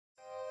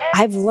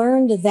I've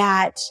learned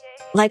that,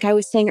 like I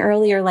was saying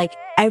earlier, like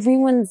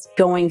everyone's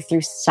going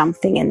through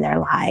something in their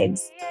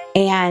lives.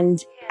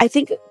 And I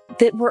think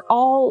that we're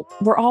all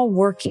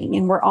working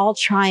and we're all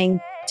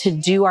trying to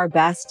do our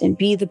best and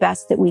be the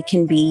best that we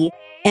can be.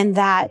 And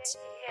that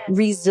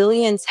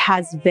resilience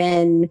has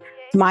been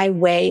my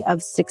way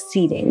of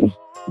succeeding.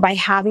 By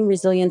having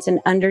resilience and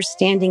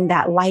understanding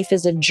that life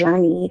is a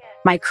journey,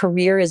 my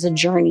career is a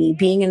journey,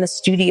 being in the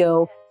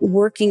studio,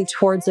 working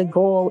towards a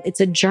goal,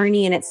 it's a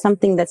journey and it's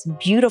something that's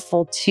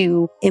beautiful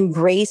to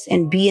embrace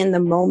and be in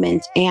the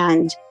moment.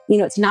 And,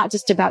 it's not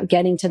just about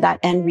getting to that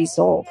end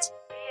result.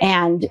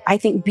 And I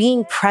think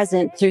being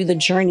present through the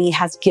journey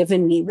has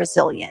given me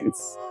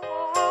resilience.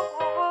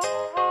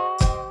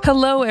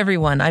 Hello,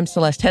 everyone. I'm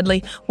Celeste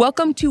Headlee.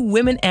 Welcome to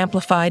Women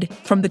Amplified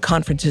from the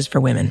Conferences for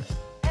Women.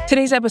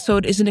 Today's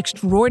episode is an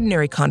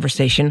extraordinary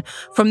conversation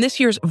from this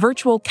year's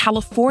virtual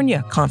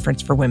California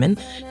Conference for Women,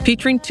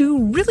 featuring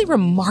two really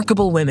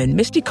remarkable women,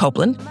 Misty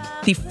Copeland,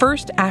 the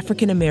first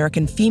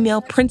African-American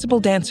female principal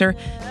dancer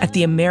at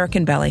the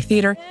American Ballet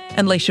Theatre,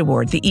 and Laysha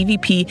Ward, the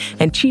EVP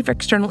and Chief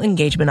External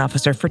Engagement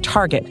Officer for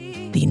Target,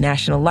 the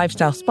national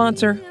lifestyle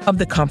sponsor of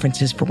the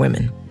Conferences for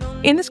Women.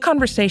 In this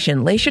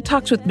conversation, Laysha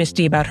talks with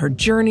Misty about her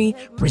journey,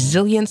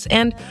 resilience,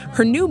 and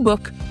her new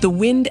book, The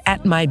Wind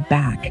at My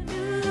Back.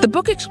 The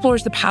book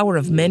explores the power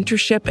of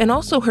mentorship and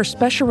also her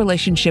special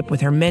relationship with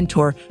her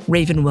mentor,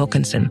 Raven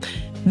Wilkinson.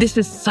 This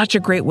is such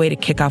a great way to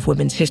kick off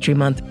Women's History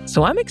Month,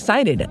 so I'm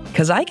excited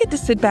because I get to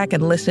sit back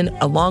and listen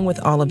along with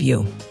all of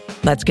you.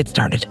 Let's get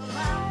started.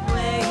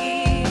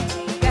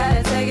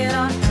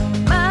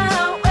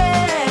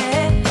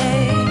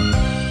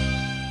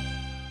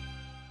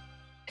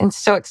 I'm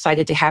so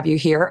excited to have you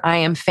here. I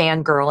am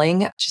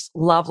fangirling. Just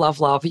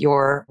love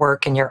your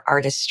work and your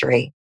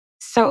artistry.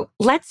 So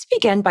let's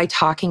begin by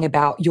talking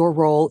about your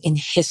role in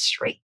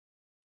history.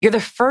 You're the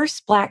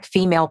first Black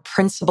female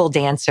principal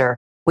dancer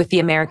with the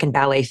American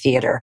Ballet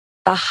Theatre,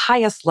 the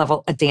highest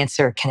level a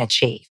dancer can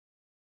achieve.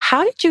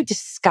 How did you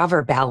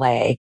discover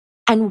ballet,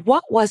 and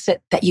what was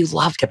it that you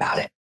loved about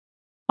it?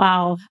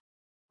 Wow.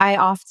 I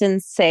often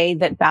say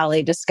that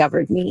ballet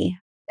discovered me.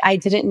 I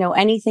didn't know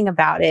anything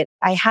about it.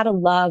 I had a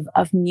love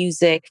of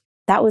music.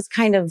 That was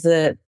kind of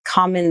the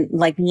common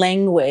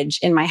language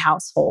in my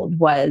household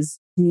was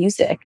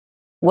music.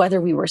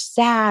 Whether we were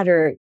sad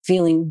or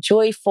feeling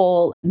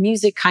joyful,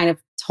 music kind of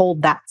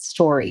told that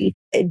story.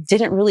 It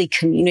didn't really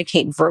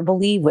communicate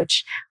verbally,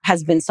 which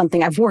has been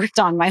something I've worked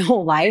on my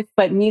whole life,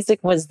 but music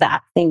was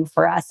that thing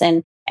for us.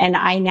 And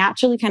I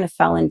naturally kind of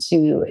fell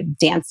into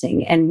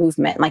dancing and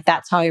movement.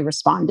 That's how I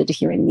responded to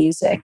hearing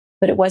music.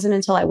 But it wasn't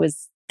until I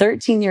was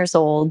 13 years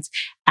old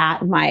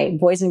at my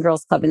Boys and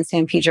Girls Club in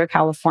San Pedro,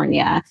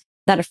 California,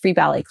 that a free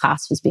ballet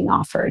class was being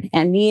offered.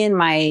 And me and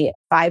my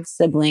 5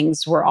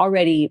 siblings were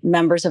already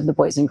members of the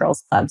Boys and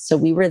Girls Club. So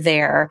we were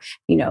there,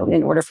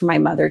 in order for my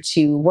mother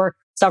to work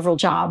several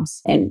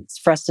jobs and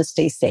for us to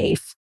stay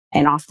safe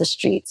and off the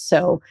streets.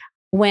 So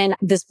when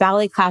this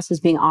ballet class was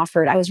being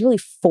offered, I was really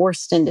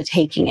forced into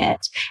taking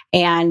it.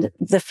 And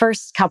the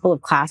first couple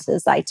of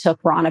classes I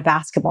took were on a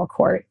basketball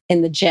court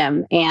in the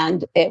gym.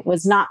 And it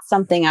was not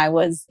something I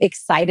was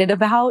excited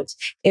about.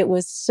 It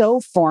was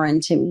so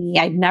foreign to me.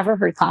 I'd never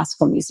heard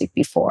classical music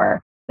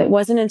before. It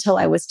wasn't until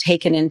I was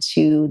taken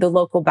into the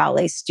local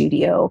ballet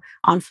studio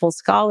on full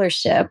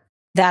scholarship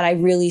that I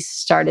really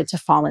started to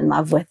fall in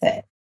love with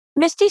it.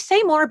 Misty,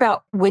 say more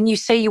about when you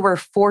say you were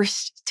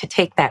forced to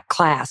take that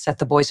class at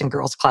the Boys and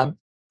Girls Club.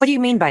 What do you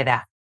mean by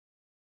that?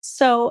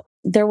 So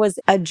there was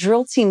a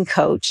drill team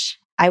coach.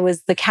 I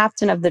was the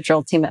captain of the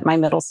drill team at my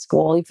middle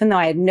school. Even though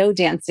I had no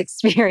dance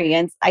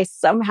experience, I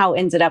somehow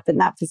ended up in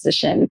that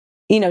position.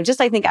 Just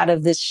I think out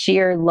of this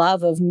sheer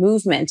love of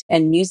movement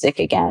and music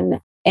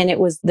again. And it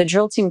was the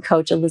drill team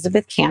coach,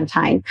 Elizabeth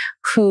Cantine,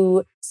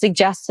 who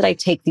suggested I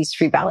take these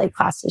free ballet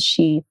classes.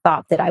 She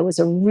thought that I was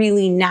a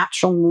really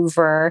natural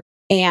mover.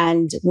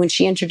 And when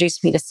she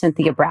introduced me to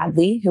Cynthia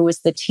Bradley, who was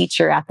the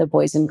teacher at the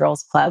Boys and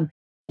Girls Club,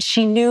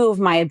 she knew of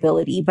my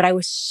ability, but I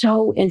was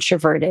so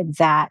introverted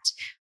that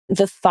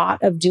the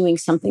thought of doing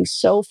something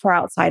so far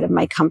outside of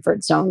my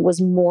comfort zone was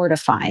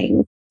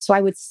mortifying. So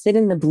I would sit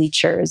in the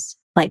bleachers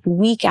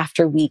week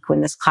after week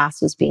when this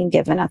class was being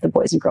given at the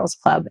Boys and Girls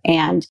Club.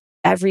 And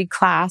every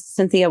class,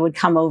 Cynthia would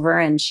come over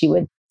and she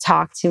would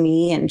talk to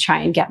me and try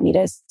and get me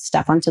to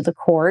step onto the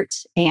court.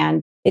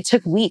 And it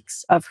took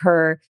weeks of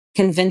her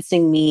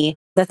convincing me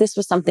that this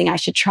was something I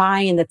should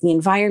try and that the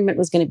environment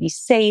was going to be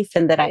safe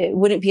and that it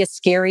wouldn't be as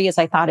scary as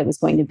I thought it was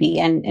going to be.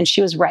 And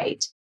she was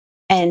right.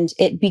 And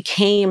it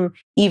became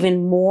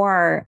even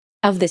more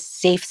of this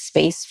safe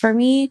space for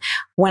me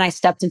when I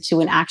stepped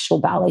into an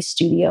actual ballet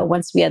studio.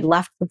 Once we had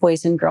left the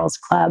Boys and Girls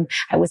Club,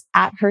 I was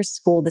at her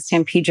school, the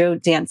San Pedro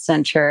Dance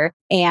Center,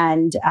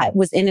 and I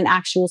was in an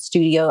actual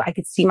studio. I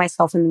could see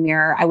myself in the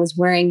mirror. I was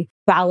wearing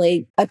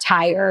ballet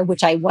attire,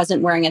 which I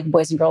wasn't wearing at the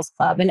Boys and Girls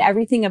Club. And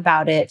everything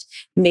about it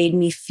made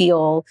me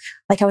feel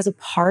like I was a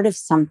part of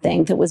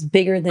something that was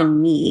bigger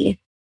than me,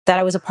 that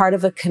I was a part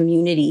of a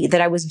community, that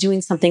I was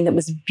doing something that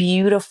was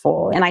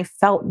beautiful. And I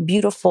felt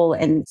beautiful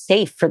and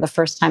safe for the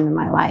first time in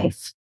my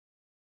life.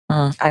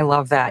 I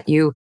love that.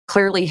 You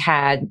clearly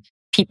had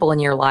people in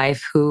your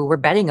life who were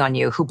betting on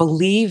you, who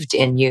believed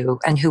in you,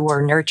 and who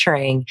were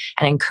nurturing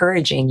and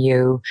encouraging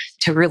you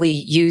to really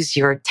use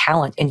your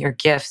talent and your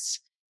gifts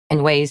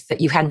in ways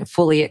that you hadn't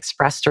fully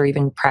expressed or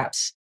even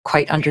perhaps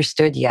quite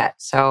understood yet.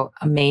 So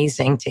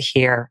amazing to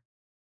hear.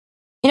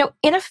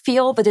 In a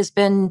field that has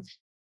been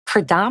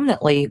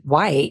predominantly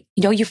white,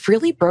 you've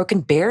really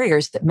broken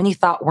barriers that many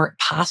thought weren't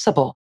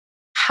possible.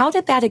 How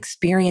did that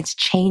experience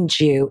change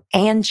you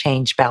and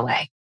change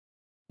ballet?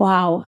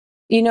 Wow.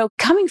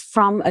 Coming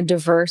from a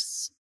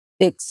diverse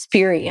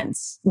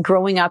experience,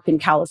 growing up in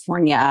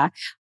California,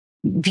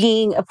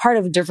 being a part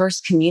of a diverse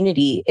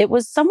community, it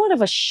was somewhat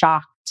of a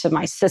shock to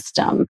my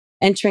system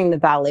entering the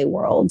ballet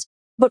world.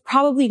 But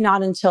probably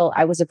not until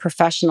I was a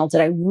professional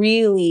did I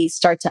really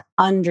start to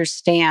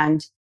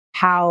understand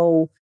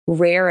how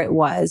rare it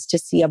was to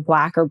see a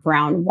Black or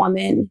brown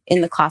woman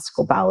in the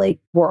classical ballet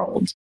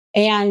world.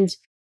 And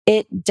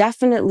it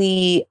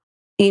definitely,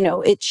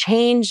 it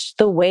changed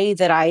the way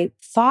that I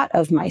thought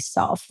of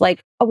myself.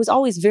 Like, I was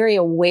always very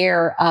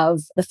aware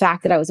of the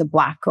fact that I was a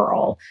Black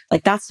girl.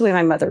 Like, that's the way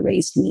my mother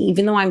raised me.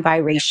 Even though I'm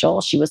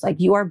biracial, she was like,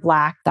 you are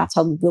Black. That's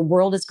how the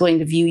world is going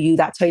to view you.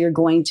 That's how you're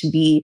going to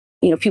be.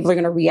 People are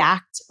going to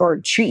react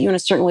or treat you in a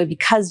certain way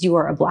because you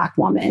are a Black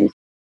woman.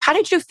 How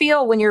did you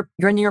feel when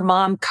your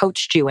mom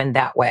coached you in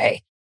that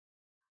way?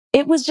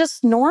 It was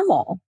just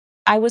normal.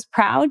 I was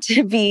proud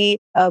to be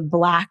a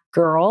Black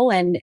girl.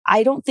 And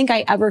I don't think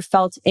I ever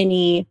felt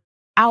any,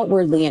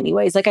 outwardly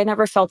anyways, like I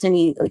never felt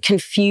any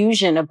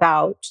confusion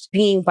about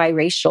being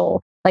biracial.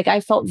 Like, I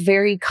felt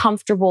very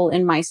comfortable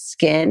in my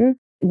skin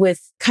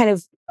with kind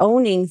of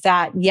owning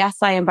that, yes,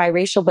 I am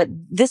biracial, but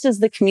this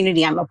is the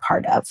community I'm a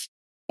part of.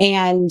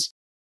 And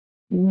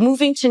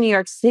moving to New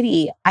York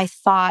City, I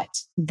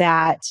thought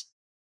that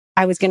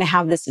I was going to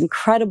have this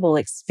incredible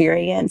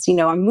experience.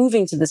 I'm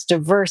moving to this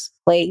diverse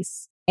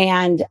place,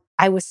 and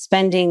I was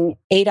spending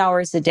 8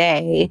 hours a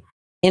day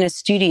in a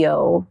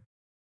studio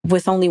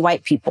with only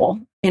white people,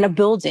 in a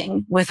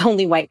building with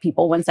only white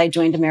people once I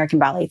joined American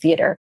Ballet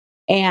Theater.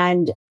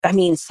 And I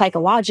mean,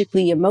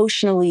 psychologically,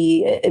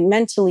 emotionally,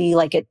 mentally,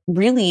 like, it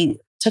really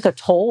took a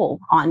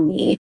toll on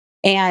me.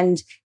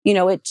 And,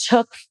 it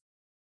took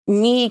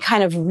me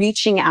kind of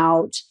reaching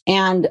out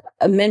and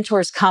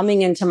mentors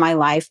coming into my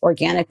life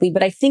organically.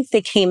 But I think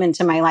they came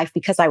into my life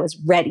because I was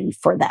ready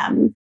for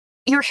them.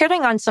 You're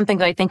hitting on something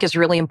that I think is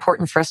really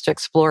important for us to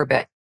explore a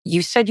bit.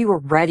 You said you were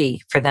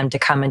ready for them to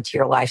come into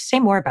your life. Say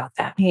more about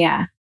that.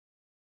 Yeah.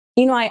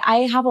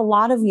 I have a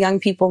lot of young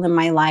people in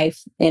my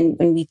life, and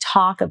when we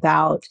talk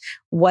about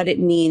what it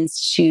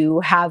means to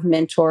have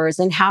mentors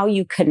and how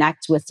you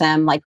connect with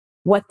them, like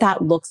what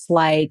that looks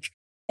like.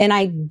 And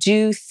I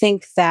do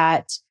think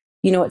that,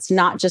 it's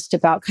not just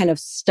about kind of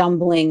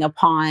stumbling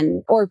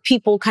upon or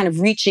people kind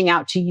of reaching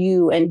out to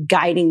you and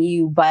guiding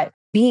you, but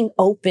being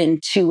open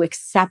to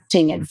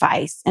accepting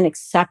advice and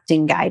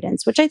accepting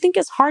guidance, which I think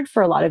is hard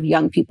for a lot of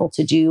young people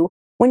to do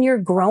when you're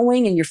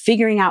growing and you're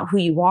figuring out who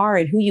you are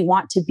and who you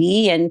want to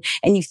be, and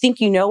you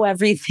think you know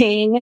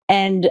everything.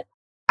 And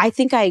I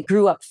think I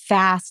grew up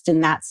fast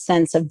in that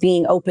sense of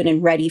being open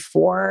and ready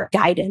for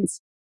guidance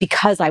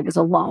because I was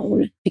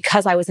alone,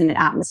 because I was in an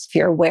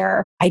atmosphere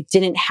where I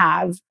didn't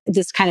have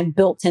this kind of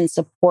built-in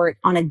support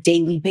on a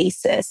daily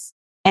basis.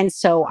 And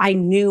so I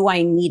knew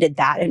I needed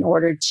that in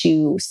order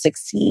to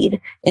succeed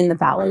in the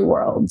ballet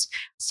world.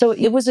 So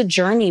it was a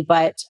journey,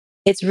 but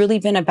it's really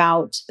been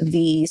about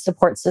the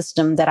support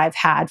system that I've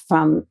had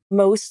from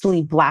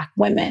mostly Black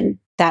women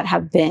that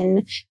have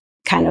been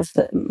kind of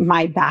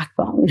my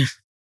backbone.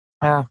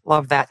 Oh,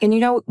 love that. And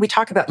we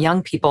talk about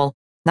young people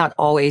not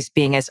always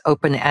being as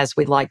open as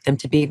we'd like them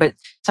to be, but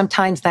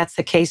sometimes that's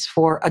the case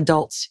for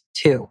adults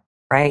too,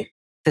 right?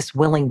 This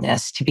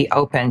willingness to be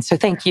open. So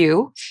thank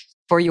you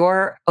for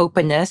your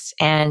openness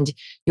and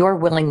your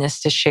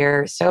willingness to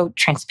share so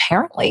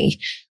transparently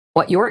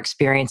what your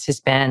experience has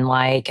been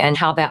like and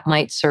how that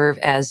might serve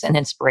as an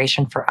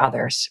inspiration for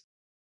others.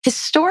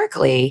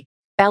 Historically,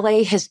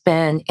 ballet has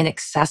been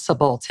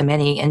inaccessible to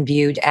many and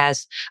viewed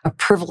as a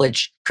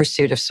privileged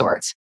pursuit of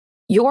sorts.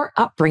 Your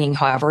upbringing,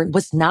 however,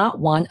 was not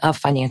one of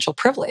financial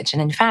privilege.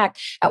 And in fact,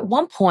 at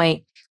one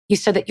point, you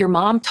said that your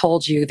mom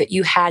told you that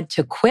you had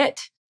to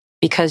quit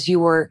because you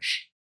were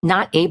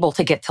not able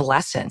to get to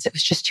lessons. It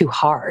was just too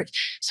hard.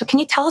 So can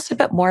you tell us a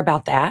bit more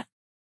about that?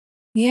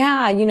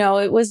 Yeah,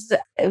 it was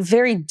a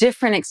very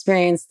different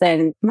experience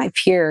than my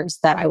peers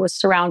that I was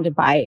surrounded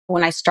by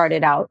when I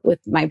started out with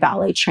my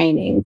ballet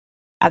training.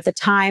 At the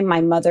time,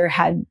 my mother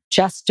had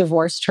just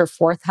divorced her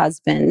fourth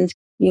husband.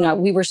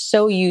 We were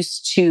so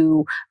used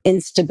to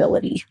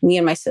instability, me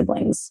and my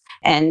siblings,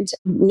 and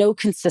no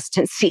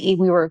consistency.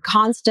 We were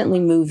constantly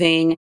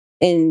moving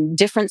in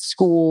different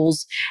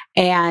schools,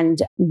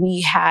 and we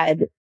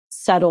had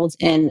settled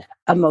in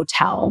a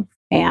motel.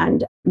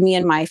 And me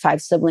and my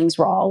 5 siblings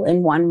were all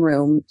in one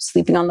room,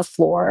 sleeping on the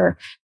floor.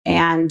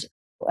 And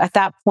at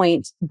that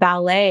point,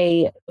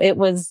 ballet, it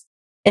was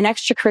an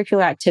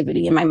extracurricular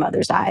activity in my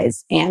mother's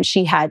eyes. And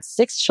she had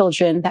 6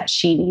 children that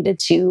she needed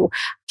to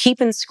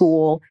keep in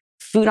school,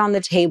 food on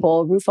the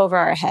table, roof over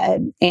our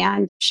head.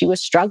 And she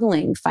was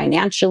struggling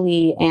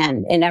financially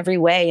and in every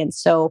way. And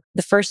so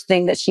the first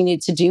thing that she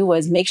needed to do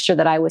was make sure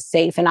that I was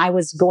safe. And I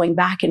was going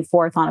back and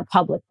forth on a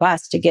public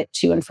bus to get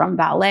to and from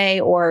ballet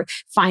or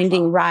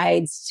finding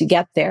rides to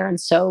get there. And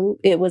so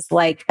it was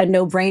like a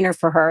no-brainer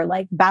for her,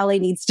 like ballet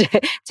needs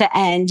to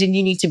end and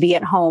you need to be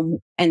at home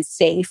and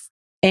safe.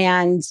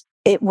 And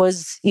it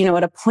was,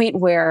 at a point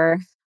where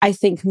I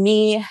think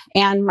me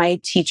and my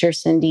teacher,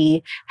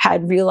 Cindy,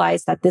 had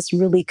realized that this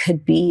really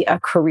could be a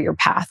career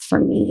path for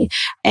me.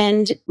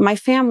 And my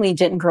family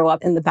didn't grow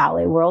up in the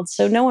ballet world,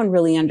 so no one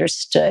really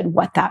understood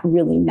what that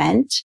really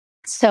meant.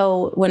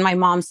 So when my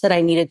mom said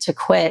I needed to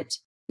quit,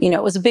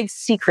 it was a big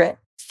secret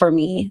for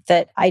me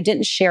that I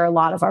didn't share a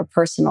lot of our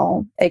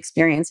personal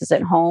experiences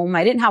at home.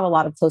 I didn't have a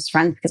lot of close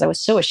friends because I was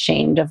so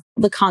ashamed of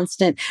the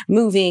constant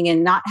moving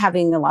and not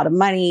having a lot of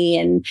money.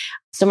 And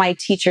so my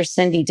teacher,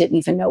 Cindy, didn't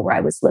even know where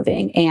I was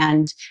living.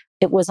 And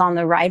it was on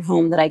the ride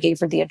home that I gave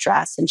her the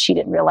address. And she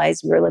didn't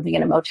realize we were living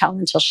in a motel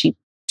until she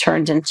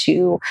turned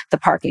into the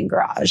parking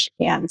garage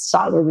and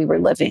saw where we were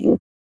living.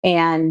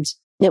 And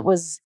it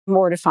was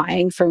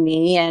mortifying for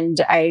me. And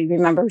I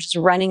remember just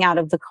running out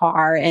of the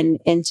car and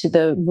into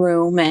the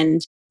room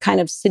and kind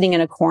of sitting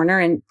in a corner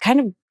and kind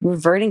of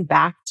reverting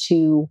back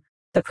to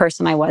the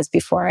person I was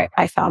before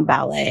I found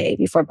ballet,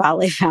 before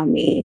ballet found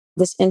me.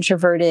 This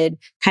introverted,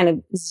 kind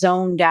of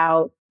zoned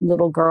out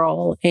little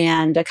girl.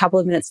 And a couple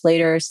of minutes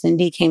later,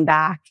 Cindy came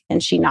back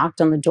and she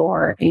knocked on the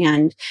door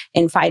and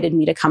invited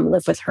me to come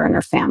live with her and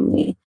her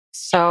family.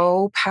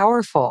 So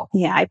powerful.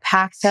 Yeah, I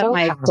packed up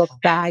my book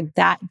bag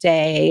that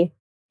day.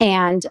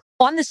 And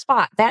on the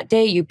spot, that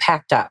day you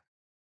packed up.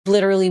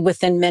 Literally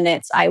within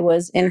minutes, I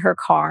was in her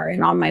car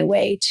and on my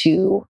way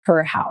to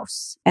her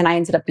house. And I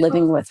ended up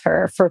living with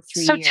her for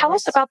 3 years. So tell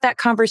us about that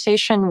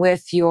conversation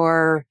with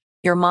your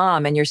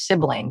mom and your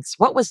siblings.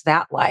 What was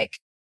that like?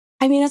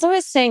 I mean, as I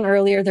was saying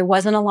earlier, there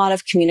wasn't a lot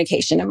of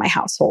communication in my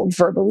household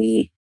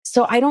verbally.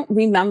 So I don't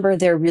remember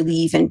there really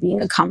even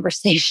being a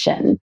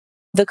conversation.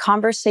 The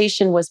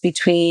conversation was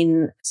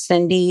between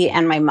Cindy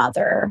and my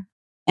mother.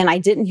 And I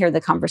didn't hear the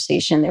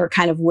conversation. They were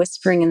kind of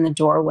whispering in the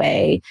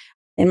doorway.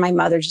 And my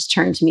mother just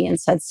turned to me and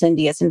said,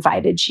 Cindy has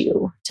invited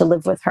you to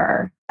live with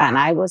her. And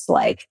I was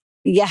like,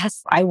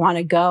 yes, I want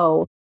to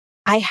go.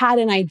 I had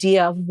an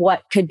idea of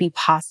what could be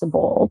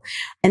possible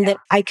and that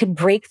I could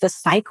break the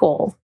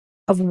cycle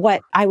of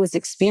what I was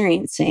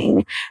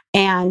experiencing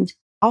and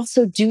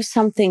also do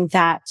something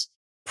that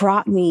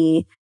brought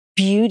me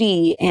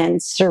beauty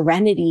and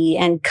serenity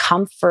and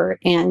comfort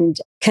and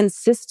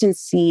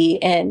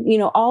consistency and,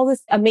 all the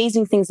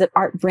amazing things that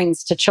art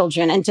brings to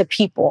children and to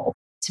people.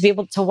 To be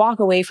able to walk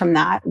away from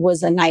that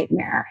was a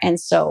nightmare. And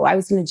so I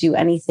was going to do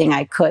anything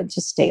I could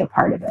to stay a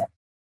part of it.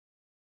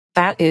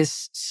 That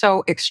is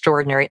so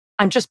extraordinary.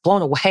 I'm just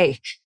blown away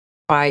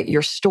by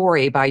your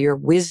story, by your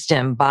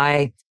wisdom,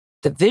 by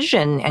the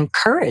vision and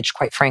courage,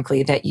 quite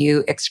frankly, that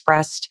you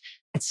expressed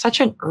at such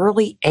an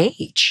early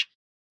age.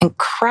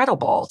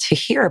 Incredible to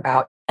hear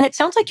about. And it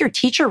sounds like your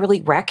teacher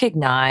really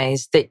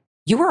recognized that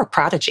you were a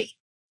prodigy.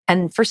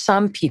 And for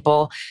some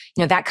people,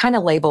 that kind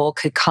of label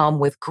could come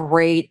with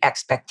great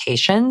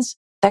expectations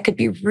that could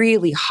be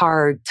really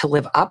hard to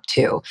live up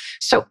to.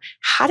 So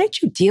how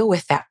did you deal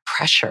with that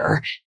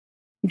pressure?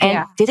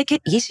 And did it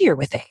get easier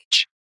with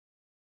age?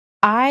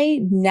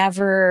 I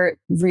never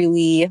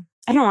really,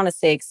 I don't want to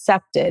say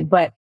accepted,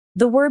 but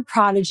the word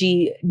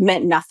prodigy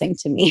meant nothing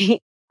to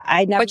me.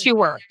 But you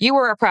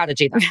were a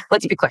prodigy, though.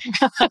 Let's be clear.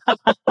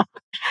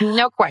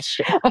 No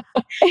question.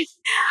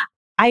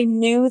 I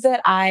knew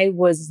that I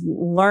was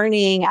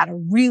learning at a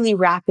really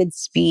rapid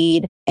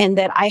speed and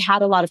that I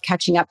had a lot of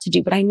catching up to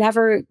do, but I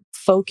never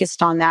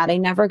focused on that. I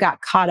never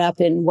got caught up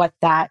in what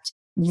that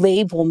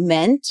label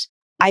meant.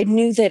 I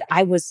knew that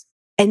I was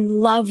in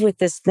love with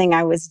this thing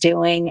I was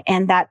doing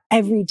and that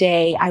every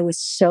day I was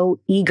so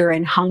eager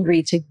and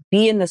hungry to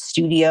be in the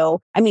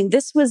studio. I mean,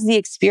 this was the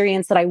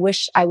experience that I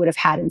wish I would have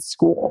had in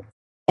school.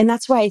 And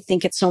that's why I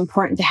think it's so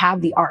important to have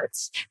the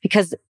arts,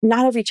 because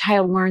not every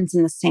child learns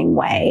in the same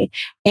way.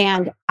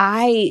 And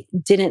I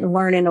didn't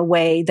learn in a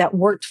way that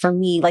worked for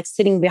me, like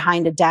sitting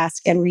behind a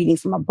desk and reading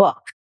from a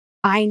book.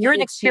 You're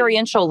an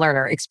experiential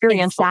learner,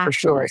 experiential for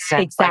sure.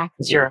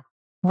 Exactly.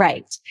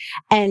 Right.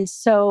 And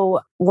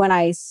so when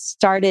I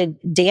started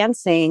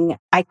dancing,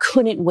 I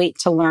couldn't wait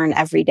to learn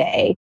every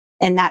day.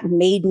 And that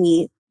made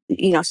me,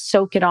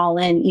 soak it all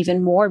in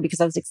even more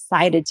because I was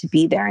excited to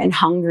be there and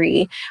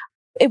hungry.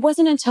 It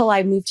wasn't until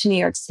I moved to New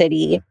York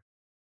City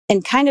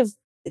and kind of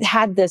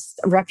had this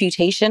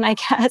reputation, I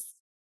guess.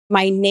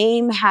 My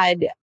name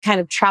had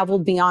kind of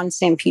traveled beyond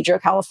San Pedro,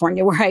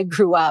 California, where I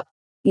grew up,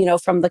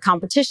 from the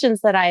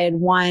competitions that I had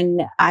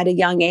won at a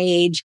young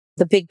age,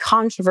 the big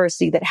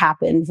controversy that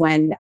happened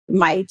when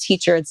my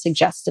teacher had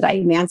suggested I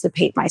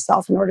emancipate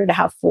myself in order to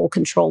have full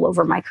control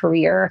over my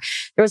career.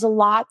 There was a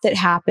lot that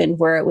happened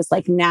where it was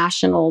like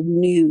national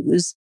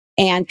news.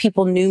 And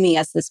people knew me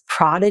as this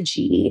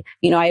prodigy.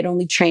 I had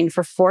only trained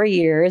for 4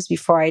 years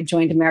before I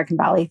joined American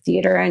Ballet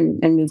Theater and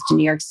moved to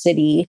New York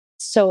City.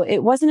 So it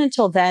wasn't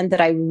until then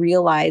that I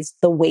realized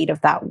the weight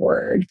of that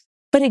word.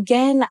 But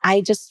again,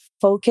 I just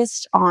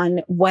focused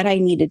on what I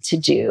needed to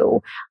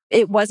do.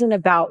 It wasn't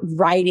about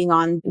writing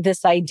on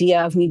this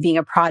idea of me being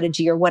a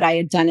prodigy or what I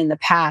had done in the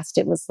past.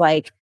 It was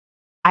like,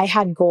 I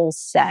had goals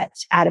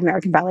set at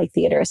American Ballet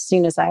Theater as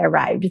soon as I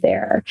arrived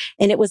there.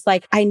 And it was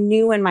like, I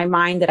knew in my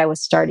mind that I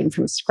was starting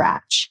from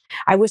scratch.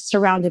 I was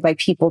surrounded by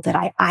people that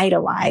I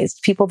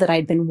idolized, people that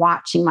I'd been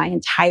watching my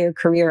entire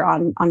career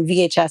on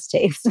VHS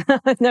tapes.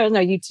 There was no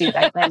YouTube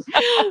back then.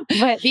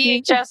 But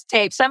VHS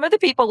tape. Some of the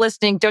people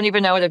listening don't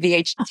even know what a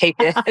VHS tape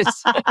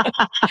is.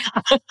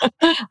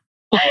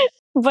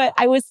 But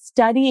I was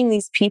studying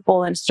these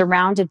people and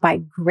surrounded by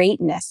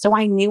greatness. So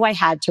I knew I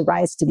had to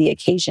rise to the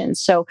occasion.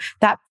 So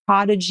that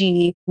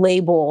prodigy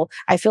label,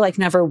 I feel like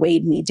never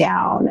weighed me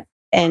down.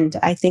 And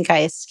I think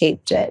I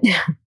escaped it.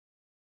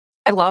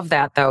 I love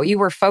that though. You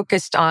were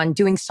focused on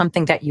doing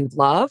something that you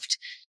loved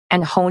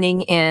and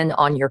honing in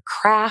on your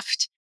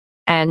craft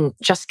and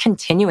just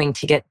continuing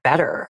to get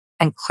better.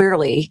 And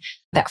clearly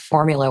that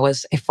formula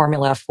was a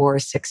formula for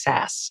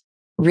success.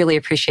 Really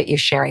appreciate you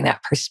sharing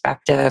that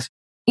perspective.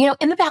 You know,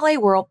 in the ballet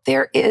world,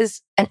 there is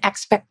an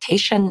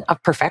expectation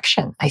of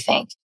perfection, I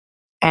think.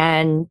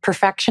 And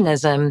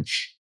perfectionism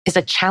is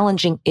a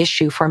challenging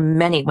issue for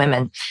many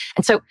women.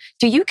 And so,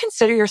 do you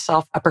consider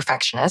yourself a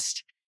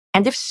perfectionist?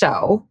 And if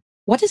so,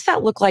 what does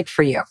that look like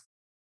for you?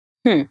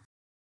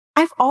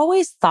 I've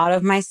always thought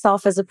of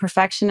myself as a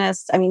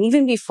perfectionist. I mean,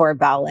 even before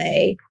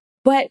ballet,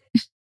 but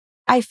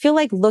I feel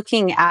like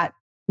looking at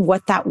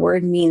what that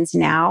word means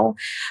now,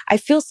 I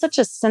feel such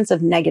a sense of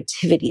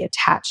negativity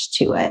attached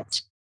to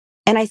it.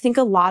 And I think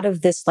a lot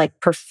of this like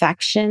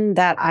perfection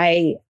that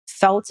I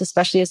felt,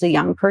 especially as a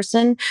young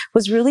person,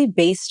 was really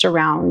based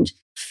around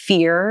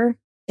fear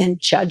and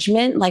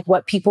judgment, like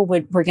what people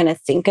were going to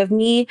think of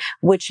me,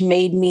 which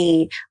made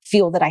me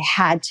feel that I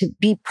had to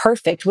be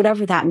perfect,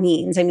 whatever that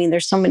means. I mean,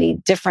 there's so many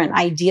different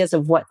ideas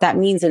of what that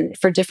means and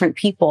for different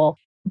people.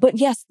 But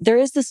yes, there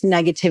is this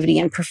negativity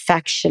and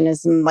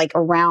perfectionism like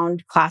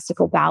around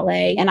classical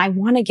ballet. And I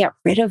want to get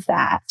rid of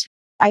that.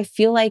 I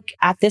feel like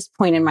at this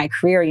point in my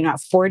career, you know,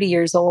 at 40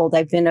 years old,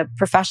 I've been a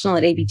professional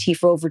at ABT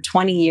for over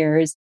 20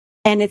 years.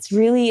 And it's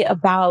really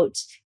about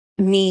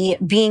me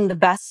being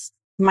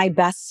my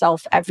best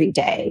self every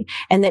day.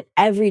 And that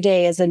every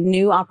day is a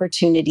new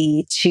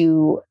opportunity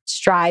to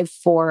strive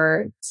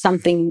for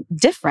something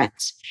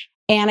different.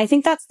 And I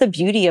think that's the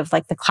beauty of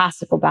like the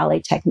classical ballet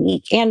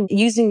technique and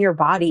using your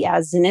body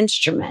as an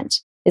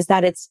instrument is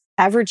that it's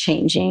ever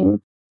changing.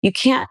 You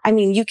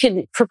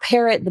can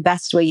prepare it the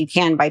best way you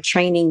can by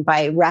training,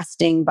 by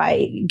resting,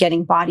 by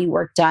getting body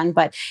work done.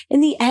 But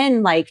in the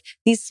end, like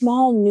these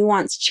small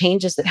nuanced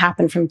changes that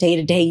happen from day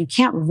to day, you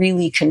can't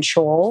really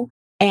control.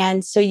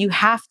 And so you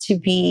have to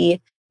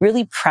be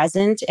really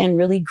present and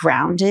really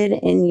grounded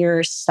in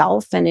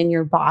yourself and in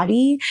your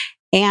body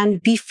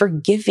and be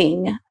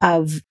forgiving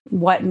of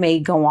what may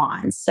go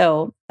on.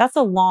 So that's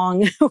a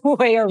long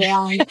way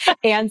around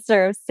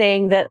answer of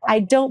saying that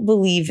I don't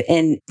believe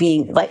in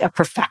being like a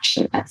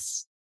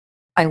perfectionist.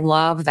 I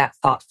love that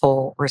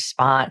thoughtful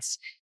response.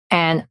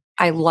 And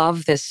I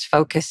love this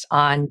focus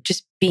on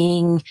just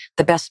being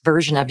the best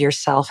version of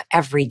yourself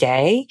every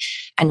day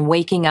and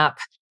waking up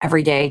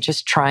every day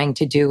just trying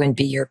to do and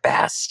be your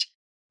best.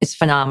 It's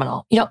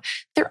phenomenal. You know,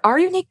 there are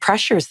unique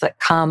pressures that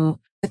come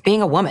with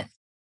being a woman.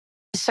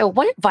 So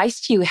what advice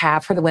do you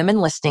have for the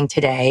women listening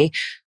today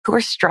who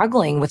are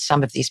struggling with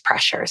some of these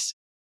pressures?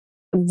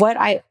 What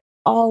I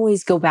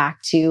always go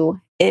back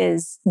to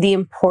is the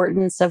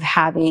importance of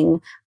having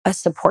a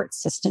support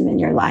system in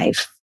your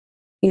life.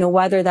 You know,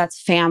 whether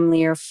that's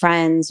family or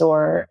friends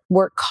or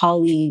work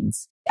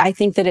colleagues. I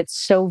think that it's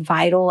so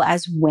vital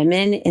as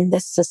women in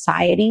this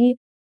society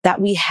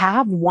that we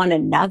have one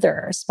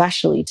another,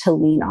 especially to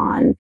lean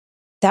on.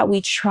 That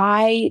we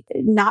try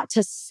not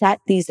to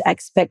set these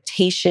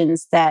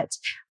expectations that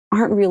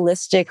aren't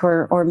realistic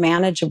or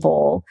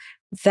manageable,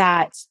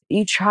 that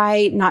you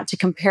try not to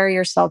compare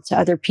yourself to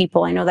other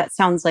people. I know that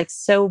sounds like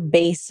so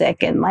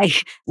basic and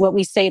like what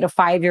we say to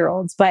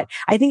 5-year-olds, but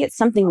I think it's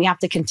something we have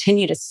to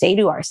continue to say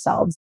to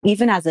ourselves,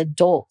 even as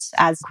adults,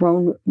 as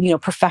grown, you know,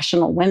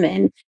 professional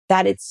women,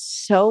 that it's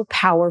so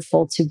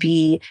powerful to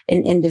be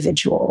an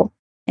individual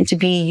and to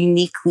be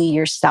uniquely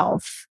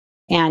yourself.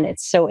 And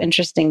it's so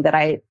interesting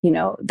that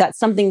that's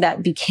something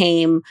that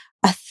became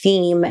a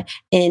theme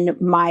in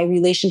my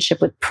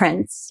relationship with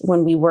Prince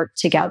when we worked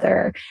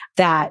together,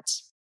 that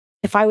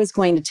if I was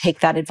going to take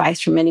that advice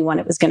from anyone,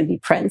 it was going to be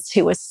Prince,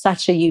 who was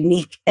such a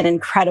unique and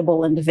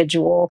incredible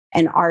individual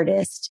and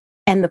artist.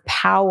 And the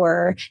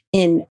power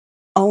in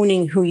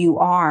owning who you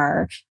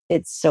are,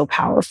 it's so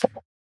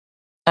powerful.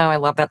 Oh, I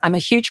love that. I'm a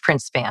huge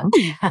Prince fan,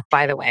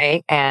 by the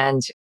way.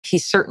 And he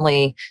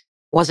certainly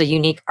was a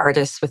unique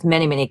artist with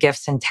many, many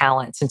gifts and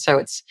talents. And so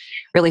it's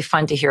really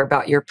fun to hear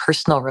about your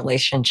personal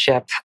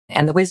relationship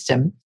and the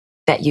wisdom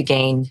that you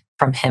gain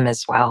from him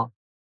as well.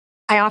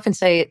 I often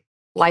say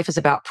life is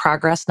about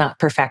progress, not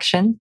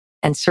perfection.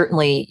 And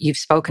certainly you've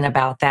spoken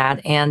about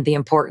that and the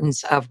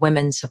importance of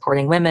women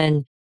supporting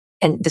women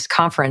And this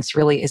conference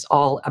really is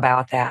all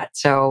about that.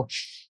 So,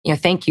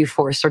 thank you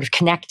for sort of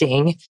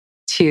connecting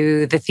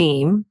to the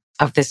theme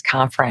of this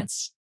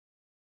conference.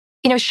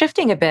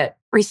 Shifting a bit,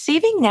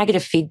 receiving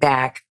negative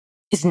feedback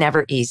is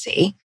never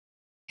easy.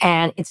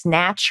 And it's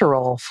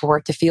natural for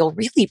it to feel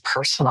really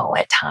personal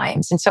at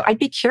times. And so I'd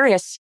be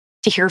curious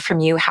to hear from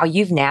you how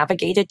you've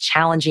navigated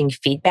challenging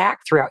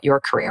feedback throughout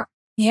your career.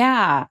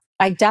 Yeah,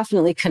 I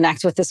definitely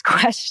connect with this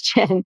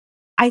question.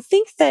 I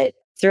think that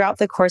throughout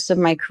the course of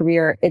my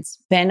career, it's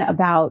been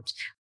about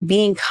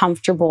being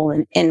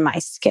comfortable in my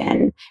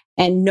skin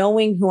and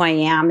knowing who I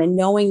am and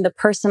knowing the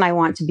person I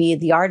want to be,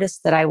 the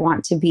artist that I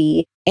want to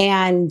be,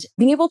 and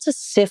being able to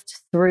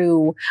sift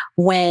through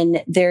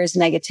when there's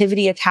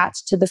negativity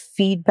attached to the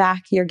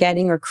feedback you're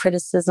getting or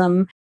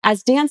criticism.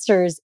 As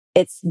dancers,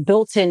 it's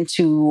built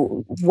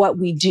into what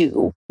we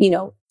do.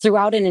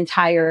 Throughout an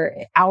entire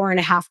hour and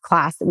a half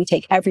class that we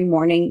take every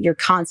morning, you're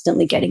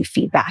constantly getting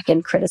feedback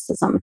and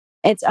criticism.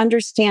 It's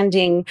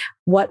understanding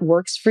what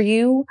works for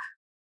you.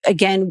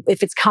 Again,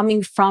 if it's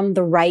coming from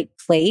the right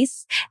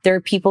place, there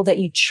are people that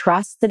you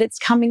trust that it's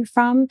coming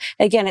from.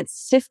 Again, it's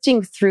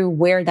sifting through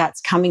where that's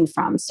coming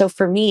from. So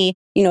for me,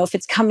 if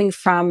it's coming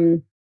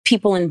from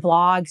people in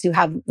blogs who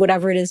have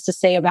whatever it is to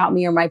say about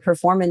me or my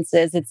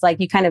performances, it's like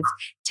you kind of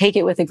take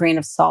it with a grain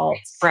of salt.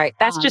 Right.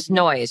 That's just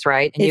noise,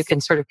 right? And you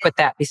can sort of put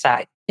that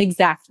beside.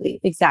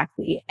 Exactly.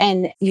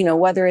 And,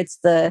 whether it's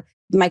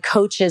my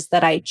coaches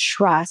that I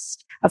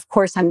trust, of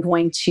course, I'm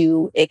going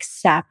to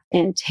accept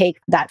and take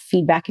that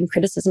feedback and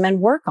criticism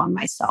and work on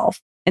myself.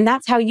 And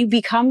that's how you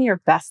become your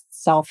best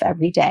self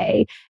every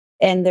day.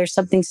 And there's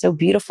something so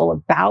beautiful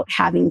about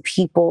having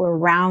people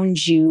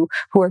around you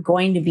who are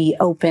going to be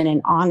open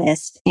and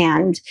honest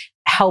and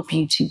help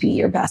you to be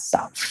your best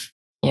self.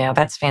 Yeah,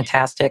 that's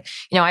fantastic.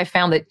 I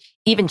found that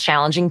even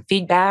challenging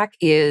feedback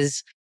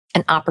is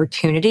an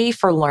opportunity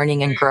for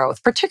learning and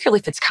growth, particularly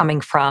if it's coming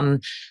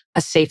from a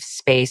safe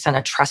space and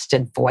a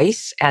trusted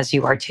voice, as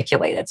you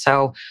articulated.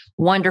 So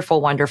wonderful,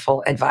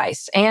 wonderful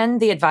advice. And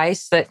the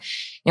advice that,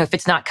 if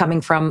it's not coming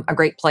from a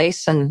great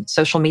place, and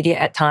social media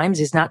at times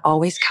is not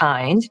always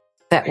kind,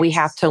 that we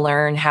have to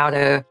learn how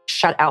to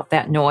shut out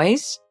that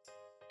noise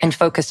and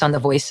focus on the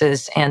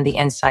voices and the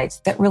insights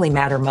that really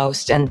matter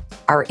most and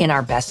are in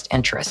our best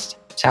interest.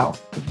 So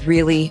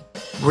really,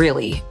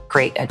 really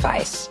great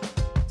advice.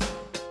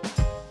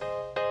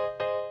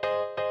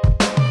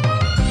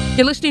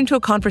 You're listening to a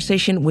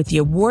conversation with the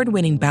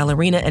award-winning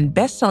ballerina and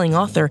best-selling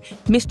author,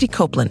 Misty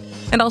Copeland,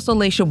 and also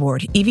Laysha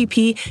Ward,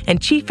 EVP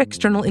and Chief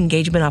External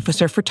Engagement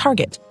Officer for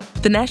Target,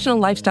 the national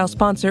lifestyle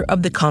sponsor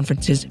of the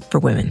Conferences for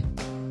Women.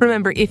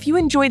 Remember, if you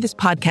enjoy this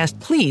podcast,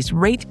 please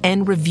rate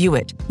and review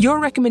it. Your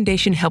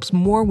recommendation helps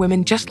more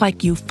women just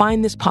like you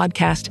find this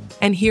podcast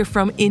and hear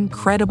from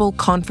incredible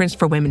Conference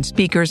for Women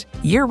speakers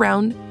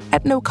year-round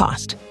at no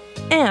cost.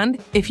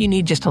 And if you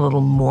need just a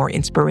little more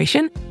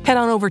inspiration, head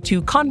on over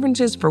to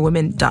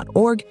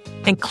conferencesforwomen.org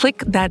and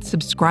click that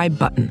subscribe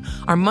button.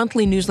 Our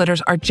monthly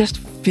newsletters are just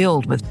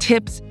filled with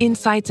tips,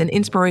 insights, and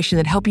inspiration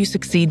that help you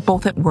succeed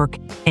both at work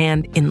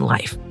and in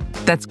life.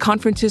 That's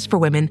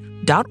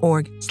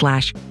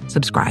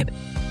conferencesforwomen.org/subscribe.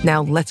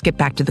 Now let's get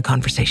back to the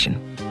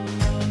conversation.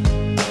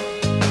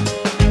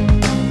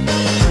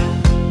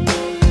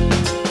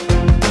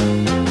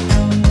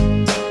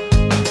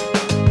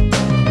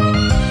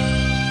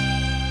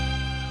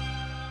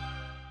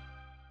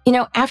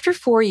 After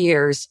 4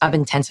 years of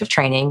intensive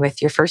training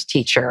with your first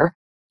teacher,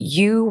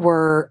 you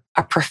were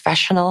a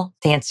professional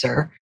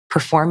dancer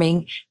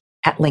performing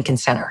at Lincoln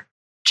Center.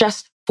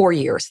 Just 4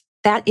 years.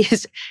 That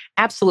is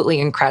absolutely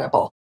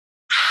incredible.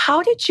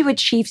 How did you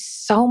achieve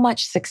so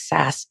much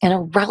success in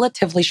a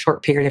relatively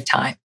short period of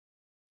time?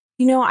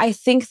 I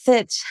think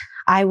that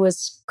I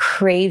was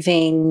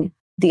craving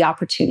the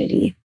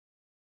opportunity,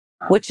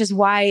 which is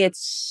why it's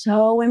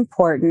so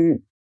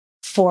important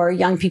for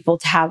young people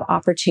to have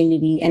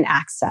opportunity and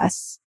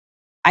access.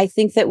 I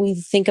think that we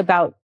think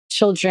about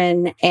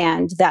children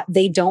and that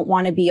they don't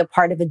want to be a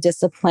part of a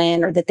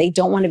discipline or that they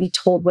don't want to be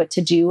told what to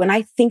do. And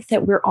I think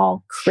that we're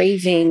all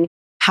craving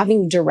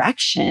having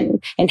direction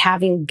and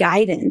having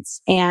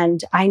guidance.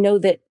 And I know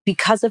that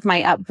because of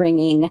my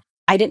upbringing,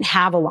 I didn't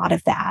have a lot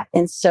of that.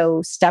 And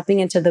so stepping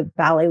into the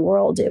ballet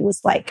world, it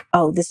was like,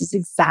 oh, this is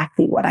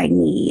exactly what I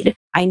need.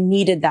 I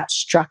needed that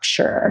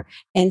structure.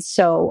 And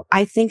so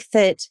I think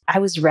that I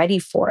was ready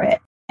for it.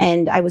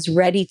 And I was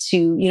ready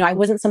to, I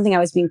wasn't something I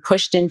was being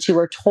pushed into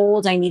or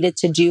told I needed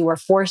to do or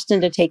forced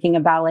into taking a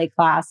ballet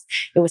class.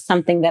 It was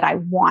something that I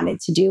wanted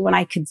to do. And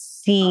I could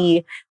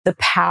see the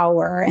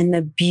power and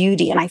the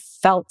beauty. And I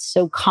felt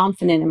so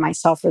confident in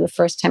myself for the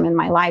first time in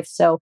my life.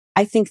 So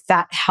I think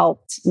that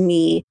helped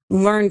me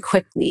learn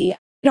quickly.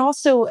 It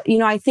also,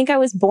 I think I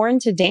was born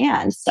to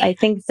dance. I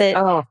think that...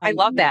 Oh, I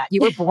love that.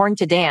 You were born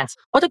to dance.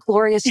 What a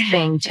glorious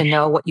thing to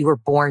know what you were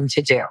born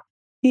to do.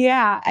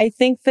 Yeah, I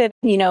think that,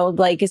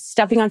 like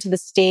stepping onto the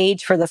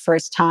stage for the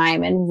first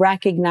time and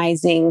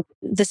recognizing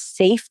the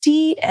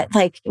safety,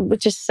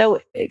 which is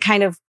so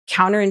kind of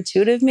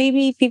counterintuitive,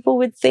 maybe people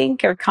would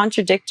think, or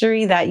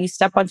contradictory, that you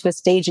step onto a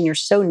stage and you're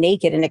so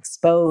naked and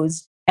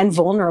exposed. and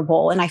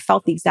vulnerable. And I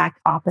felt the exact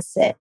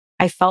opposite.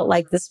 I felt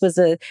like this was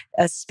a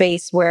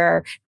space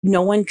where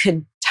no one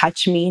could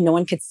touch me. No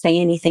one could say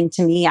anything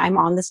to me. I'm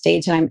on the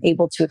stage and I'm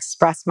able to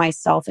express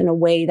myself in a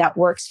way that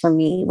works for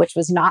me, which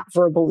was not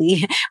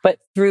verbally, but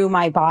through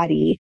my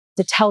body,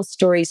 to tell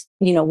stories,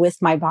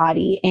 with my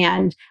body.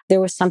 And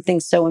there was something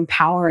so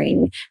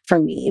empowering for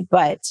me.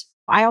 But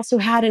I also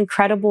had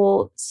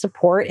incredible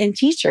support and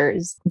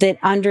teachers that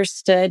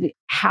understood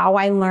how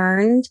I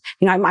learned.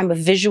 I'm a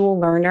visual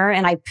learner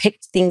and I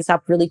picked things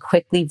up really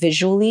quickly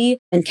visually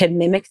and could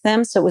mimic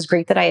them. So it was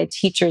great that I had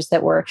teachers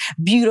that were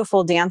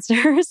beautiful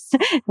dancers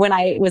when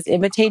I was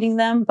imitating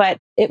them. But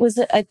it was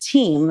a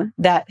team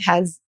that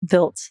has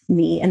built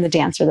me and the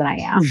dancer that I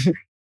am.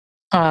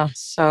 Oh,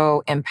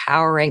 so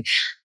empowering.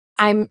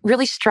 I'm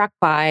really struck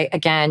by,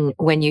 again,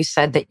 when you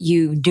said that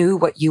you knew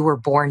what you were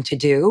born to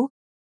do.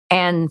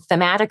 And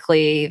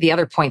thematically, the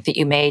other point that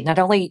you made, not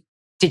only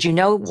did you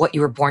know what you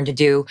were born to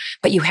do,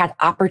 but you had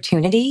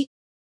opportunity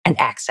and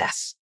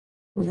access.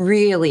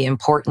 Really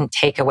important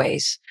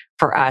takeaways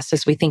for us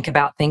as we think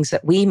about things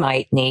that we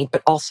might need,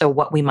 but also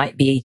what we might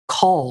be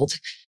called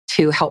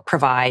to help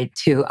provide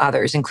to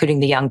others, including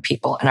the young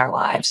people in our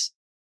lives.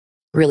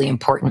 Really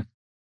important.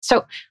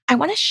 So I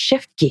want to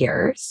shift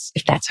gears,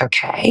 if that's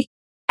okay,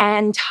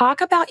 and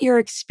talk about your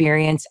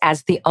experience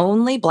as the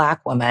only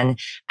Black woman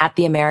at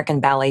the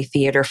American Ballet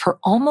Theater for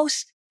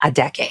almost a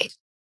decade.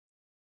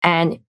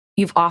 And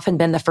you've often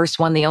been the first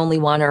one, the only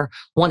one, or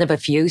one of a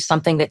few,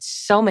 something that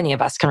so many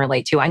of us can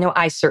relate to. I know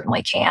I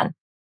certainly can.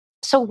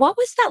 So what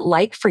was that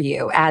like for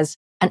you as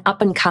an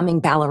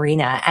up-and-coming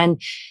ballerina?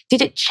 And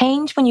did it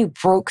change when you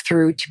broke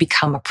through to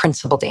become a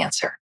principal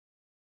dancer?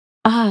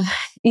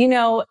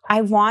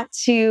 I want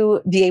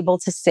to be able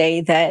to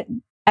say that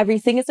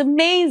everything is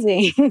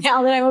amazing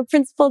now that I'm a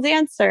principal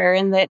dancer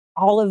and that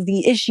all of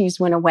the issues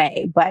went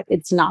away, but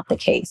it's not the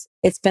case.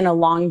 It's been a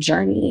long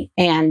journey.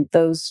 And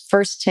those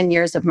first 10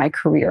 years of my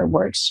career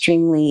were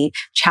extremely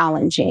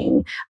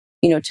challenging,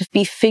 to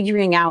be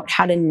figuring out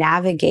how to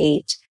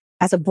navigate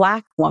as a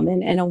Black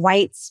woman in a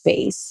white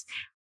space.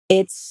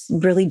 It's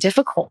really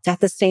difficult. At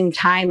the same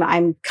time,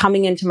 I'm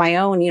coming into my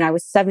own. I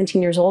was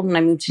 17 years old when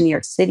I moved to New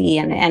York City,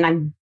 and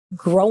I'm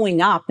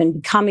growing up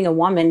and becoming a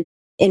woman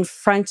in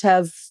front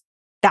of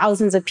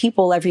thousands of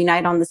people every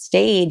night on the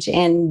stage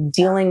and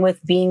dealing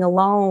with being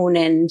alone.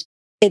 And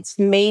it's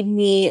made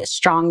me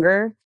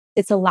stronger.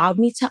 It's allowed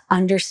me to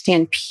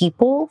understand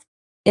people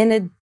in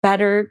a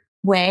better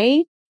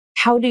way,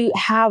 how to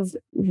have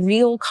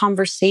real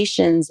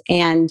conversations.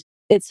 And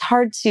it's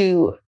hard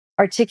to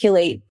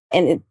articulate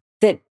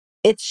that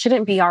it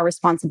shouldn't be our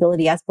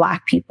responsibility as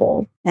Black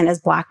people and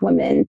as Black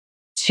women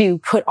to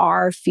put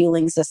our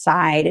feelings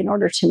aside in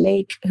order to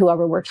make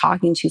whoever we're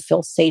talking to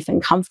feel safe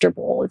and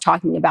comfortable. We're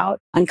talking about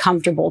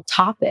uncomfortable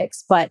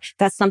topics, but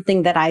that's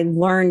something that I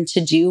learned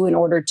to do in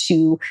order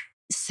to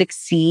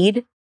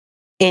succeed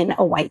in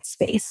a white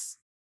space.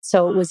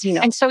 So it was,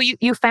 And so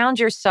you found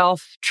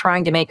yourself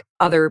trying to make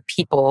other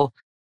people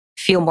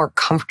feel more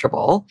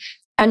comfortable.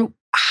 And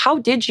how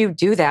did you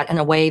do that in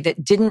a way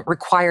that didn't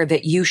require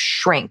that you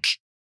shrink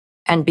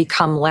and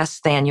become less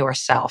than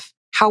yourself?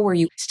 How were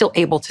you still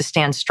able to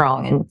stand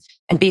strong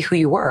and be who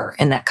you were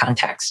in that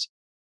context?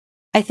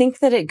 I think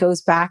that it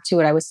goes back to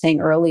what I was saying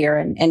earlier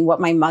and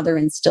what my mother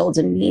instilled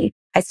in me.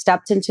 I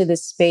stepped into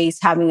this space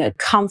having a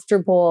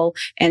comfortable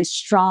and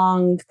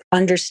strong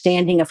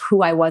understanding of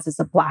who I was as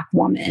a Black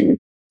woman.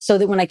 So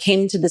that when I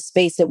came to the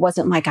space, it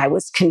wasn't like I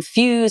was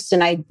confused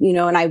and I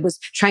was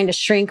trying to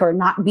shrink or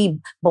not be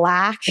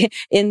Black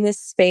in this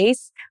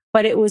space,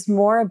 but it was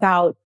more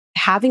about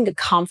having a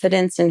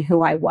confidence in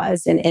who I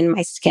was and in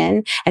my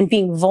skin and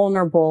being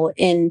vulnerable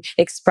in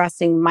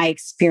expressing my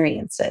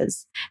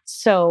experiences.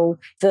 So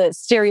the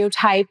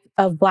stereotype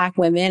of Black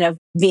women of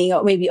being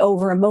maybe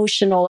over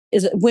emotional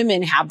is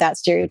women have that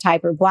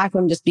stereotype, or Black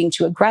women just being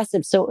too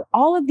aggressive. So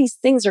all of these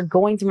things are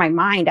going through my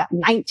mind at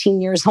 19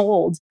 years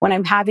old when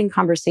I'm having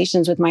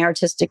conversations with my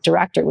artistic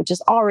director, which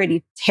is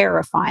already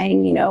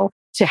terrifying,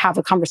 to have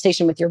a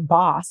conversation with your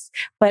boss.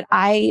 But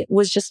I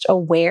was just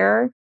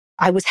aware.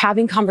 I was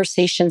having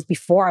conversations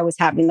before I was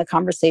having the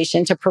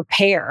conversation to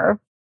prepare.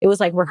 It was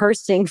like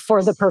rehearsing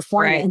for the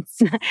performance.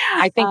 Right.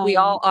 I think we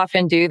all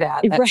often do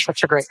that. That's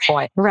such a great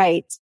point.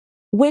 Right.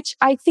 Which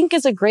I think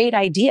is a great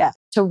idea,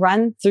 to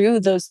run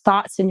through those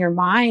thoughts in your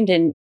mind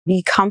and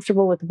be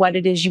comfortable with what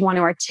it is you want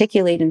to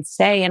articulate and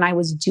say. And I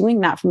was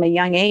doing that from a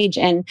young age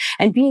and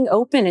being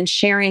open and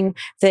sharing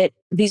that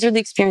these are the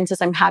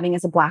experiences I'm having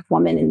as a Black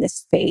woman in this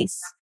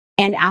space,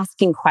 and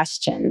asking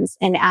questions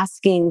and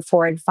asking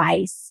for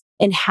advice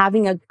and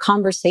having a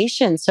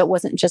conversation. So it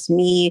wasn't just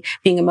me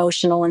being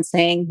emotional and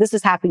saying, this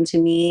is happening to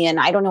me and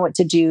I don't know what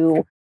to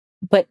do,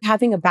 but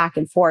having a back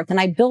and forth. And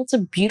I built a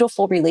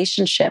beautiful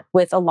relationship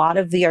with a lot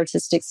of the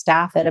artistic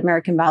staff at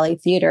American Ballet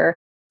Theater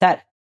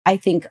that I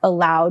think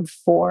allowed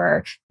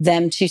for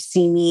them to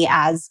see me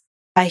as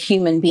a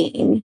human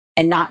being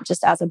and not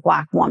just as a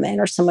Black woman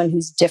or someone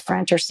who's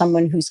different or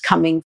someone who's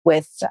coming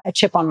with a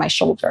chip on my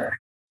shoulder.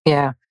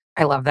 Yeah,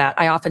 I love that.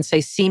 I often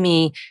say, see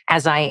me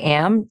as I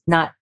am,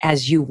 not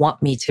as you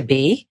want me to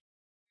be.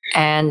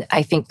 And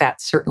I think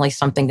that's certainly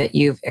something that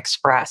you've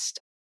expressed,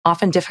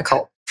 often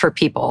difficult for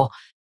people.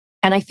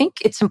 And I think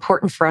it's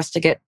important for us to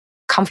get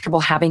comfortable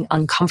having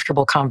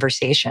uncomfortable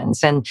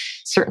conversations. And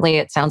certainly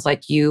it sounds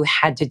like you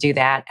had to do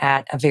that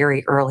at a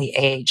very early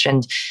age.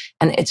 And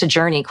it's a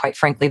journey, quite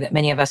frankly, that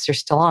many of us are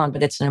still on,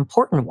 but it's an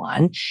important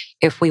one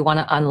if we want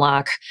to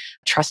unlock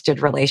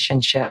trusted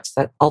relationships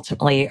that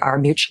ultimately are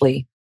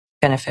mutually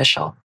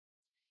beneficial.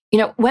 You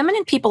know, women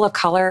and people of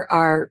color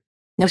are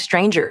no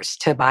strangers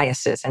to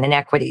biases and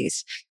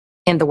inequities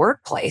in the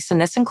workplace.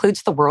 And this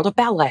includes the world of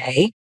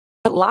ballet,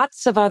 but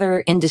lots of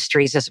other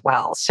industries as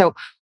well. So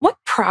what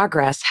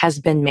progress has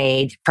been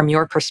made from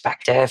your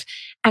perspective,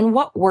 and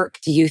what work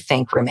do you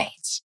think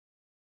remains?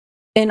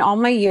 In all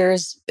my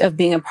years of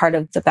being a part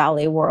of the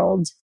ballet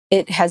world,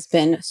 it has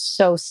been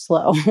so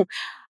slow.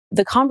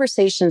 The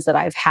conversations that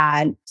I've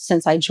had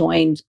since I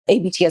joined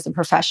ABT as a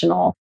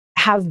professional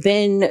have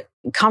been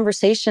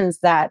conversations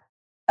that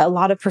a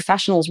lot of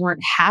professionals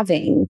weren't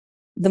having.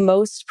 The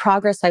most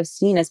progress I've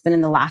seen has been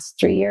in the last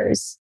 3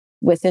 years.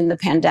 Within the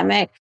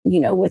pandemic,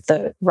 with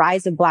the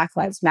rise of Black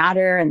Lives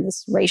Matter and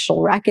this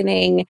racial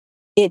reckoning,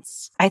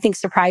 it's, I think,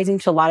 surprising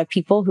to a lot of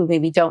people who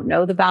maybe don't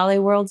know the ballet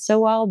world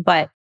so well,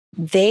 but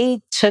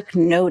they took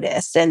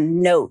notice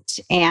and note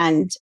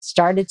and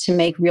started to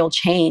make real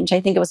change.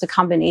 I think it was a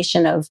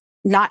combination of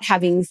not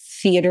having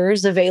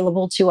theaters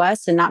available to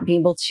us and not being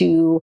able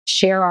to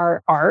share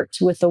our art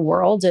with the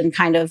world and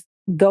kind of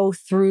go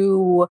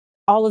through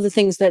all of the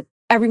things that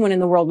everyone in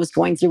the world was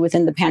going through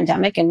within the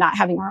pandemic, and not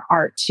having our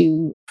art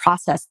to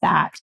process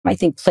that, I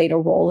think, played a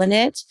role in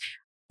it.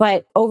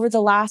 But over the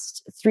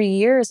last 3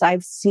 years,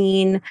 I've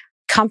seen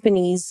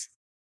companies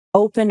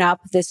open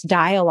up this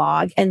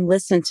dialogue and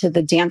listen to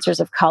the dancers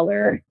of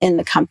color in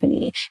the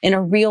company in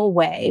a real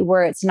way,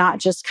 where it's not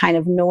just kind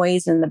of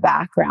noise in the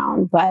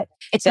background, but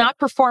it's not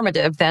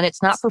performative. Then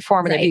it's not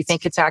performative. Right. You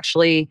think it's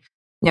actually,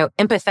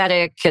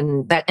 empathetic,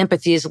 and that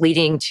empathy is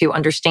leading to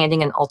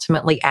understanding and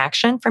ultimately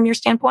action from your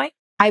standpoint?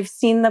 I've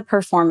seen the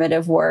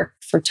performative work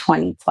for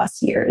 20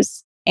 plus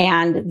years.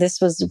 And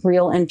this was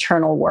real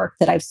internal work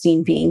that I've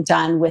seen being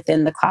done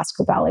within the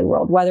classical ballet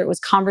world, whether it was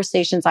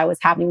conversations I was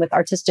having with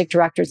artistic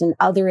directors in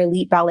other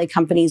elite ballet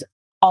companies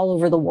all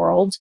over the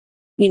world,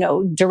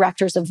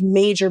 directors of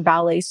major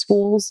ballet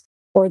schools,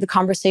 or the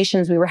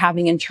conversations we were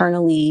having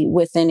internally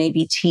within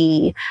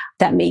ABT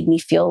that made me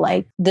feel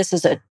like this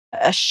is a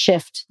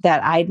shift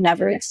that I'd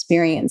never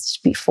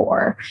experienced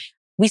before.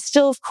 We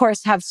still, of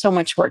course, have so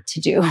much work to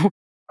do.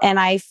 And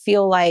I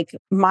feel like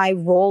my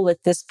role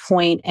at this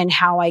point and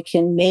how I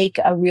can make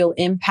a real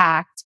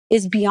impact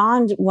is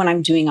beyond what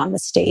I'm doing on the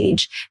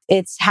stage.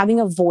 It's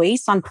having a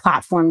voice on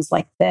platforms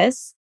like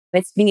this.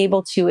 It's being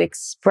able to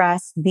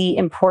express the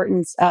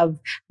importance of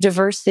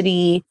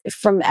diversity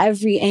from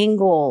every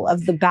angle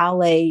of the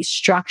ballet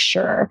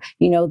structure,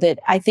 that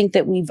I think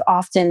that we've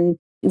often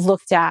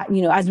looked at,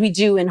 as we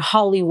do in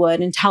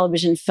Hollywood and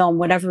television, film,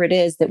 whatever it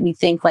is, that we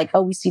think like,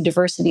 oh, we see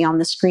diversity on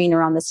the screen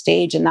or on the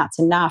stage and that's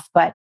enough.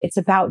 But it's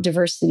about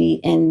diversity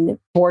in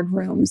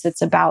boardrooms.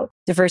 It's about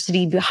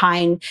diversity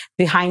behind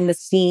the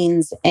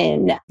scenes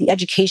in the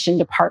education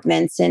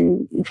departments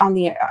and on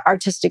the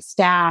artistic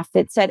staff.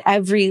 It's at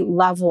every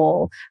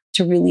level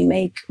to really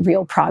make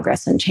real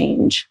progress and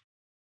change.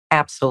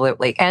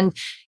 Absolutely. And,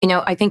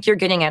 I think you're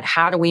getting at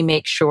how do we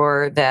make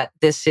sure that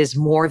this is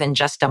more than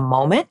just a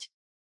moment,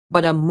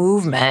 but a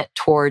movement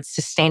towards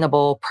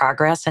sustainable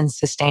progress and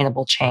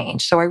sustainable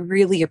change. So I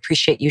really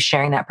appreciate you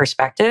sharing that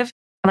perspective.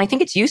 And I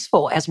think it's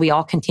useful as we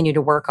all continue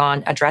to work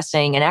on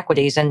addressing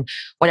inequities in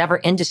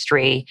whatever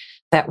industry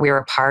that we're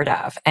a part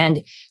of.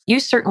 And you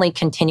certainly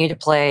continue to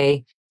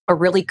play a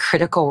really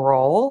critical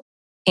role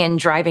in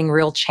driving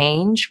real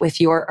change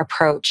with your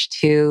approach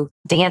to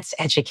dance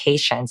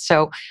education.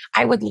 So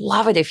I would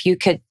love it if you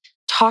could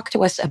talk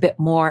to us a bit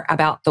more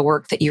about the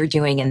work that you're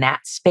doing in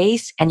that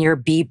space and your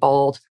Be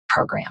Bold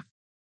program.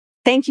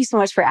 Thank you so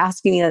much for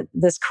asking me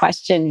this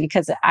question,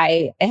 because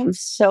I am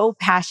so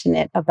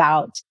passionate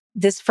about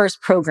this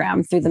first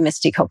program through the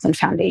Misty Copeland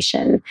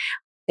Foundation.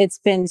 It's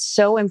been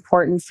so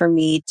important for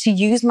me to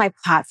use my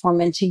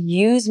platform and to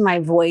use my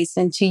voice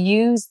and to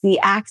use the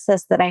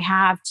access that I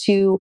have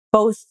to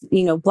both,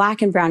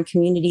 Black and brown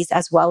communities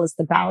as well as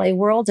the ballet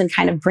world, and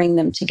kind of bring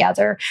them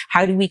together.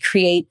 How do we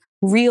create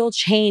real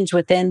change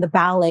within the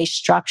ballet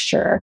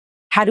structure?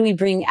 How do we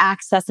bring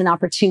access and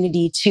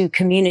opportunity to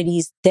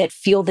communities that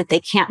feel that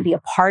they can't be a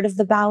part of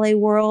the ballet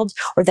world,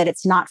 or that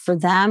it's not for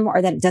them,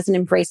 or that it doesn't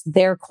embrace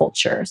their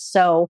culture?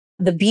 So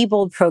the Be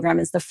Bold program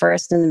is the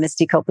first in the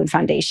Misty Copeland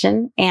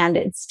Foundation, and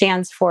it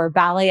stands for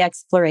Ballet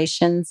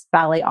Explorations.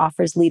 Ballet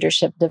Offers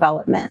Leadership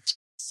Development.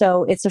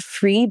 So it's a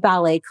free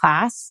ballet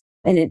class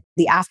in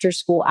the after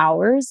school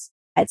hours.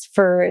 It's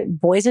for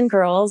boys and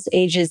girls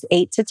ages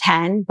 8 to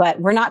 10,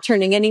 but we're not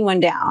turning anyone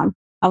down.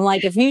 I'm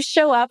like, if you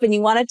show up and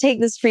you want to take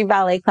this free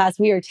ballet class,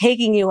 we are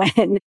taking you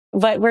in.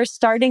 But we're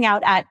starting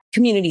out at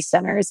community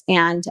centers.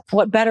 And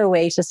what better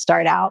way to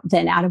start out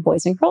than at a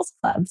Boys and Girls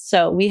Club?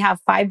 So we have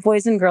 5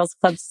 Boys and Girls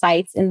Club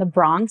sites in the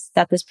Bronx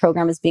that this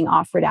program is being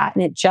offered at.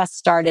 And it just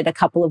started a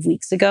couple of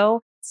weeks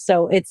ago.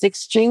 So it's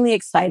extremely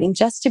exciting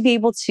just to be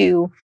able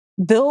to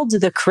build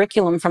the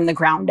curriculum from the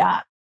ground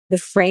up, the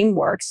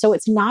framework. So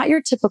it's not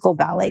your typical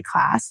ballet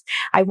class.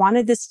 I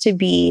wanted this to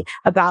be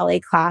a ballet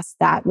class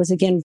that was,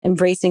 again,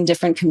 embracing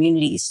different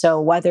communities. So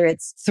whether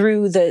it's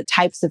through the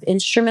types of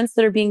instruments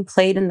that are being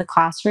played in the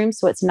classroom.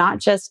 So it's not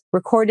just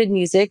recorded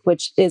music,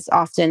 which is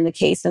often the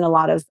case in a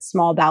lot of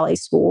small ballet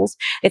schools.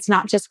 It's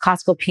not just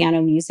classical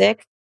piano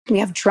music. We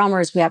have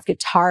drummers, we have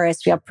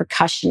guitarists, we have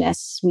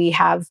percussionists, we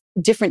have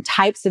different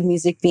types of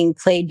music being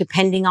played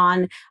depending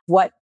on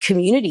what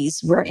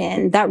communities we're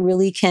in that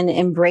really can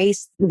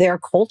embrace their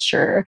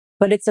culture.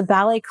 But it's a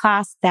ballet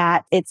class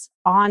that it's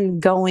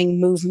ongoing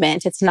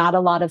movement. It's not a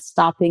lot of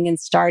stopping and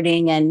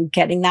starting and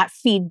getting that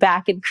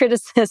feedback and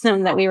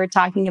criticism that we were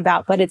talking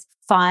about, but it's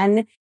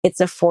fun, it's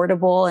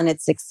affordable, and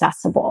it's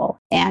accessible.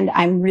 And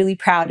I'm really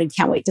proud and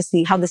can't wait to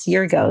see how this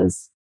year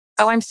goes.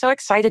 Oh, I'm so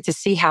excited to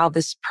see how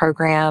this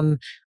program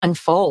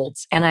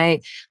unfolds. And I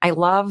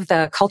love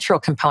the cultural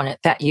component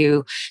that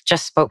you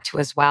just spoke to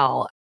as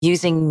well,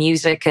 using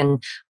music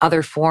and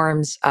other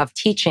forms of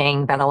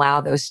teaching that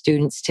allow those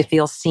students to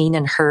feel seen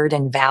and heard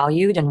and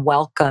valued and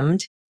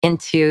welcomed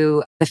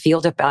into the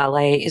field of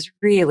ballet is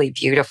really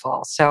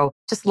beautiful. So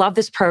just love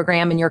this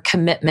program and your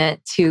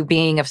commitment to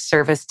being of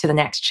service to the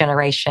next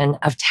generation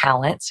of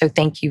talent. So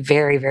thank you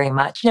very, very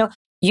much.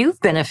 You've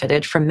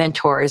benefited from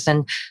mentors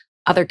and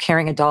other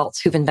caring adults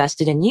who've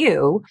invested in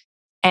you,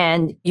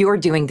 and you're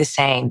doing the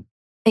same.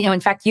 In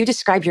fact, you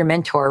describe your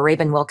mentor,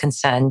 Raven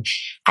Wilkinson,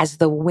 as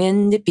the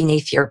wind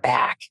beneath your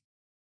back.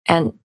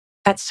 And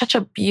that's such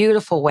a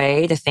beautiful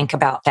way to think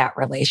about that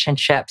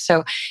relationship.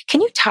 So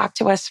can you talk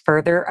to us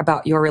further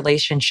about your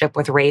relationship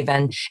with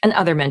Raven and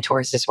other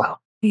mentors as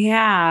well?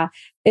 Yeah,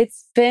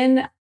 it's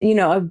been,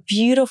 a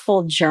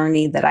beautiful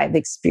journey that I've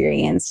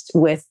experienced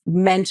with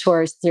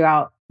mentors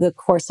throughout the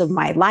course of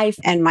my life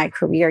and my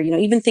career.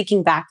 Even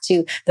thinking back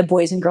to the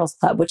Boys and Girls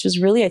Club, which was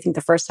really, I think,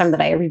 the first time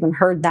that I ever even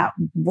heard that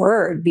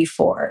word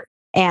before.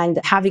 And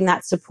having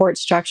that support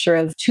structure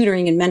of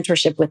tutoring and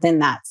mentorship within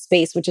that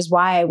space, which is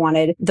why I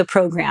wanted the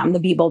program, the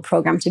Be Bold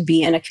program, to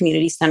be in a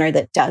community center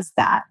that does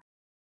that.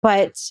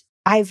 But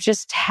I've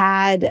just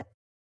had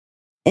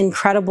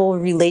incredible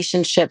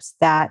relationships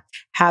that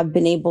have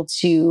been able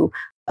to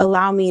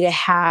allow me to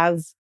have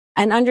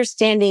an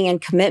understanding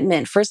and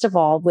commitment, first of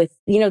all, with,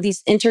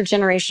 these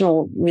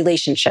intergenerational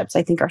relationships,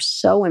 I think are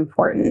so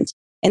important.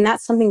 And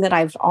that's something that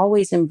I've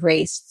always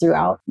embraced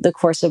throughout the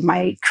course of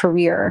my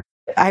career.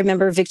 I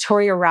remember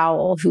Victoria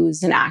Rowell,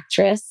 who's an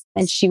actress,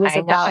 and she was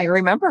I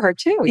remember her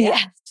too. Yeah.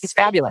 Yes. She's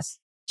fabulous.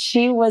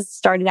 She was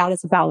started out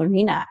as a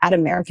ballerina at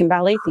American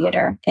Ballet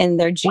Theater in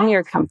their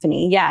junior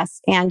company. Yes.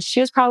 And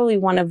she was probably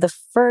one of the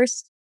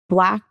first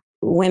Black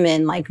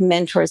women, like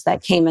mentors,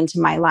 that came into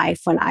my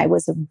life when I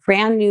was a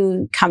brand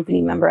new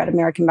company member at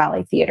American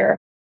Ballet Theater.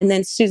 And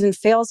then Susan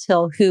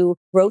Failshill, who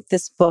wrote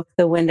this book,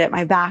 The Wind at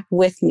My Back,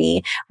 with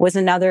me, was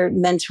another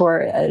mentor,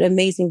 an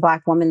amazing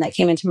Black woman that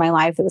came into my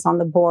life that was on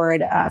the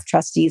board of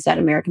trustees at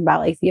American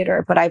Ballet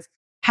Theater. But I've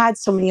had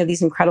so many of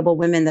these incredible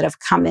women that have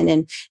come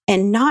in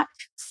and not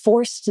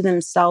forced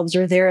themselves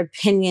or their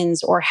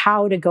opinions or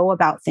how to go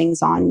about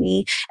things on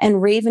me.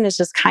 And Raven is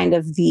just kind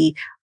of the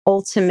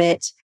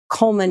ultimate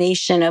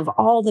culmination of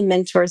all the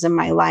mentors in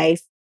my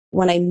life.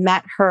 When I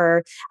met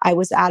her, I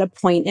was at a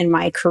point in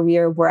my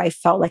career where I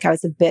felt like I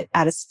was a bit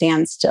at a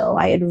standstill.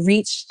 I had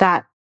reached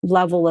that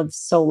level of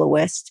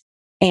soloist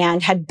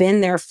and had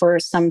been there for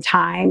some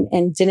time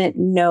and didn't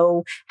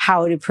know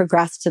how to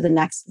progress to the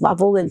next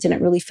level and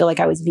didn't really feel like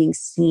I was being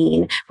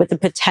seen with the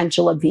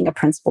potential of being a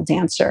principal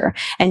dancer.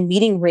 And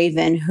meeting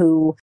Raven,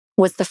 who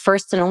was the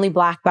first and only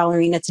Black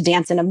ballerina to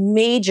dance in a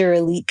major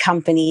elite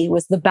company,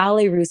 was the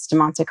Ballet Russe de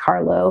Monte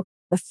Carlo,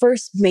 the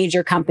first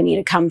major company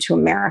to come to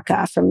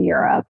America from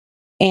Europe.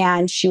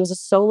 And she was a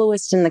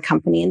soloist in the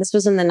company. And this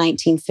was in the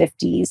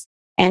 1950s.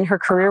 And her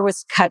career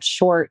was cut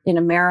short in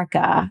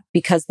America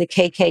because the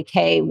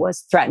KKK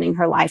was threatening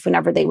her life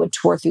whenever they would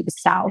tour through the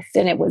South.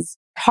 And it was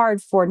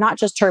hard for not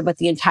just her, but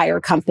the entire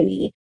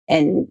company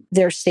and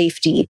their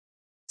safety.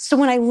 So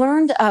when I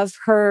learned of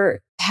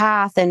her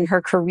path and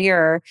her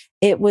career,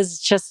 it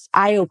was just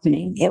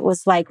eye-opening. It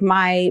was like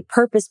my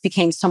purpose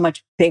became so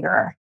much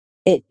bigger.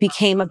 It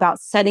became about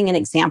setting an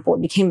example.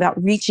 It became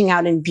about reaching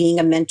out and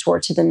being a mentor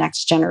to the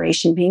next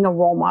generation, being a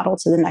role model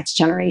to the next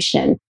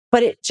generation.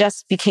 But it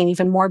just became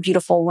even more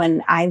beautiful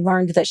when I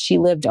learned that she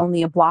lived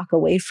only a block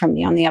away from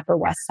me on the Upper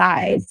West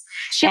Side.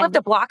 She lived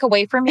a block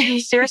away from you?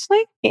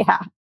 Seriously? Yeah.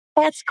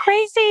 That's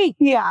crazy.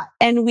 Yeah.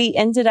 And we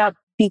ended up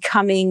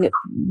becoming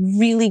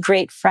really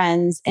great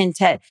friends, and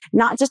to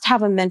not just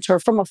have a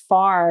mentor from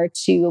afar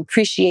to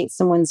appreciate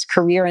someone's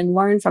career and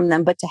learn from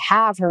them, but to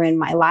have her in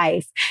my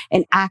life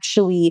and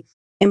actually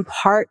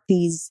impart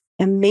these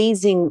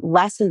amazing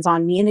lessons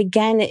on me. And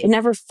again, it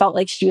never felt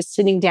like she was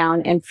sitting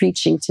down and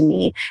preaching to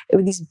me. It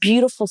was these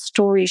beautiful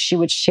stories she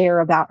would share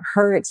about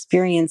her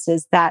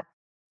experiences that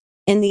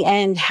in the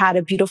end had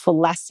a beautiful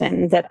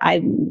lesson that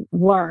I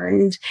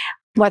learned,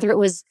 whether it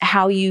was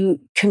how you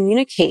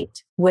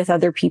communicate with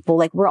other people.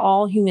 Like, we're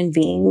all human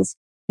beings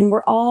and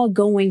we're all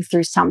going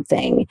through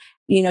something.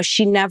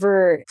 She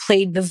never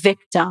played the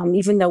victim,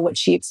 even though what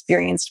she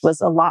experienced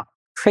was a lot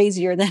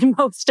crazier than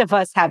most of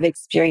us have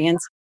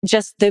experienced.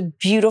 Just the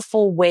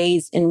beautiful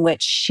ways in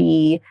which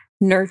she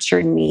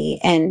nurtured me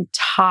and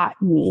taught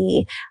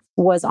me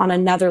was on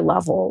another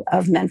level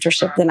of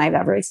mentorship than I've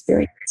ever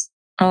experienced.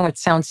 Oh, it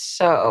sounds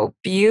so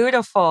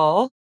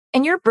beautiful.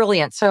 And you're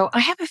brilliant. So I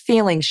have a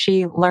feeling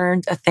she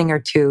learned a thing or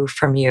two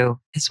from you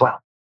as well.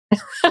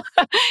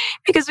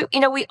 Because,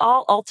 we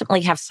all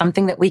ultimately have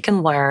something that we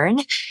can learn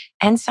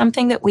and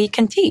something that we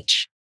can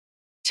teach.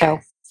 So,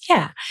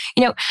 yeah,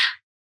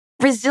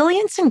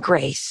 resilience and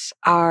grace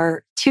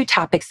are two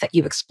topics that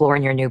you explore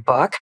in your new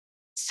book.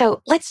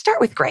 So let's start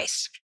with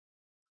grace.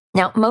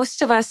 Now,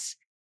 most of us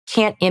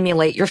can't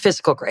emulate your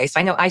physical grace.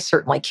 I know I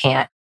certainly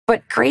can't,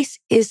 but grace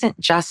isn't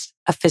just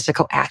a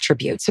physical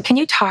attribute. So can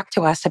you talk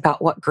to us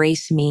about what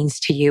grace means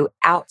to you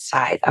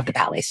outside of the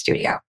ballet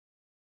studio?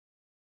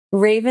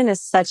 Raven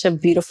is such a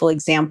beautiful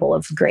example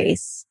of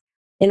grace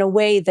in a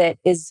way that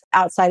is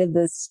outside of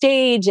the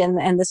stage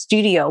and the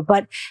studio,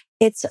 but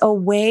it's a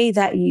way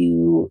that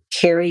you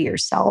carry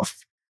yourself.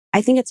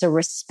 I think it's a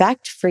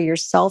respect for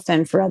yourself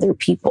and for other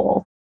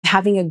people,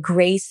 having a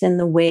grace in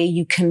the way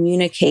you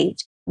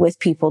communicate with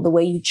people, the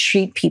way you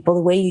treat people,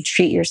 the way you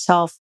treat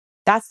yourself.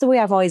 That's the way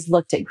I've always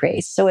looked at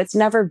grace. So it's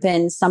never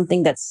been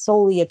something that's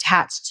solely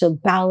attached to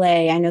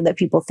ballet. I know that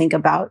people think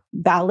about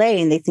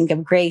ballet and they think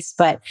of grace,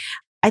 but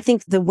I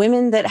think the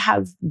women that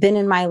have been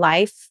in my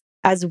life,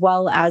 as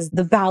well as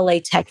the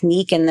ballet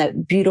technique and the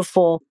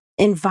beautiful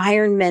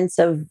environments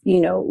of,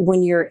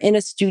 when you're in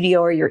a studio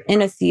or you're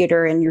in a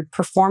theater and you're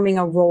performing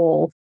a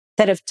role,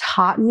 that have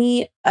taught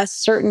me a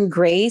certain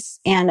grace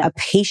and a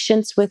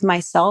patience with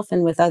myself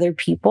and with other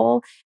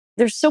people.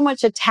 There's so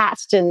much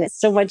attached and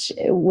so much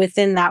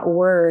within that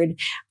word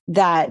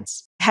that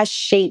has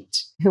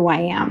shaped who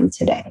I am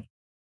today.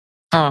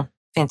 Oh,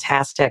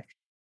 fantastic.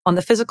 On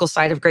the physical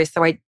side of grace,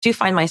 though, I do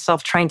find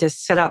myself trying to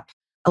sit up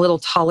a little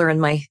taller in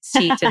my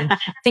seat and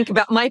think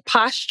about my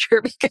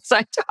posture because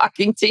I'm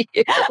talking to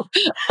you.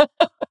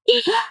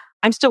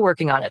 I'm still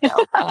working on it,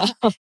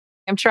 though.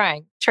 I'm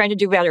trying to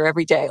do better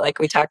every day, like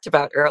we talked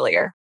about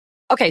earlier.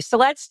 Okay, so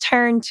let's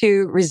turn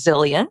to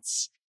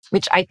resilience,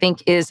 which I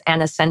think is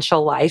an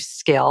essential life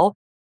skill.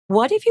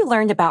 What have you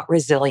learned about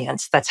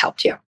resilience that's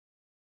helped you?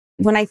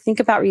 When I think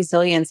about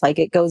resilience,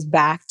 it goes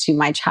back to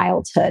my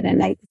childhood.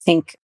 And I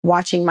think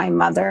watching my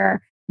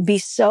mother be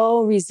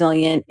so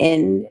resilient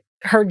in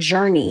her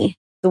journey,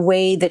 the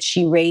way that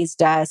she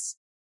raised us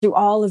through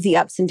all of the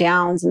ups and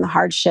downs and the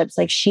hardships,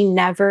 she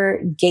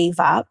never gave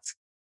up.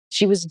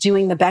 She was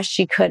doing the best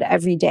she could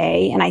every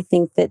day. And I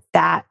think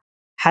that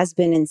has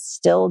been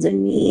instilled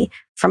in me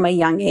from a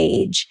young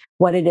age,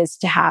 what it is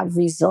to have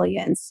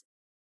resilience.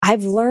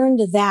 I've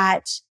learned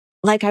that,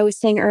 like I was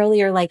saying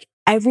earlier,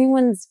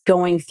 everyone's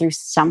going through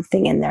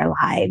something in their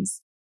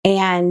lives.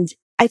 And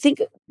I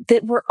think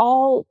that we're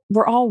all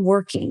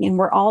working and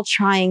we're all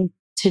trying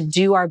to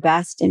do our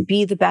best and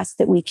be the best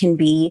that we can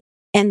be.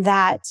 And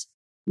that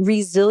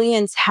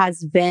resilience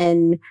has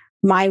been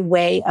my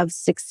way of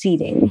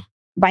succeeding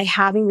by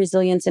having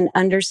resilience and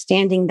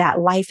understanding that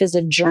life is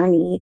a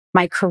journey.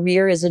 My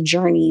career is a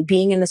journey.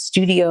 Being in the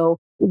studio,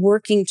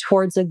 working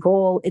towards a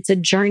goal, it's a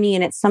journey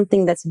and it's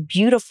something that's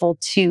beautiful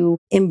to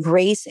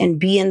embrace and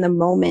be in the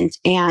moment.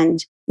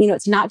 And,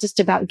 it's not just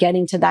about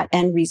getting to that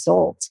end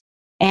result.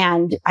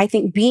 And I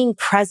think being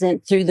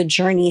present through the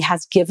journey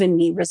has given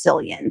me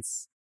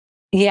resilience.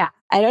 Yeah.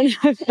 I don't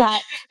know if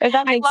that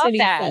makes any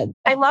sense.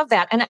 I love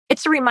that. And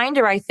it's a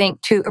reminder, I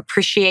think, to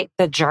appreciate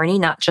the journey,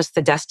 not just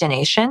the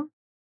destination,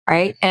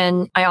 right?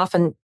 And I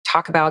often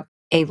talk about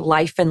a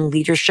life and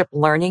leadership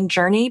learning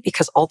journey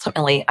because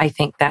ultimately I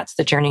think that's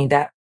the journey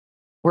that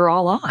we're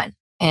all on.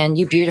 And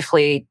you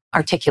beautifully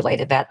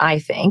articulated that, I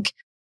think.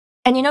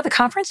 And the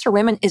Conference for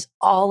Women is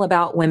all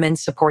about women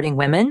supporting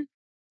women.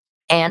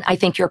 And I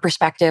think your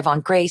perspective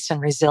on grace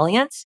and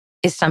resilience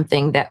is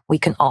something that we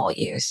can all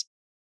use.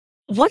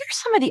 What are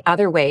some of the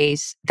other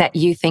ways that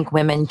you think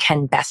women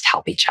can best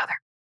help each other?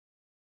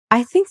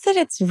 I think that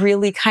it's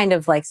really kind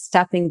of like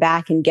stepping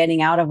back and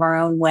getting out of our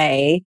own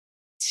way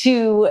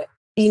to,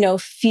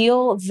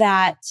 feel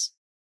that,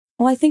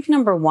 well, I think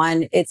number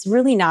one, it's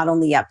really not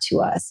only up to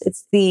us.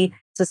 It's the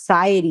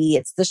society,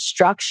 it's the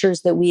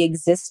structures that we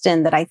exist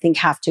in that I think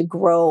have to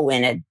grow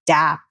and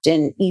adapt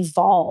and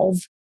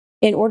evolve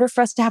in order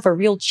for us to have a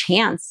real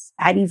chance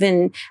at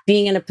even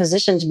being in a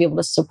position to be able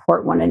to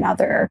support one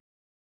another.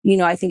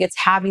 I think it's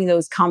having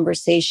those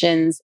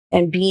conversations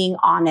and being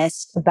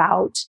honest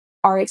about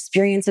our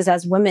experiences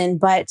as women.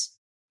 But,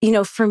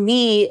 for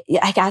me,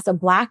 as a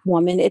Black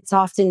woman, it's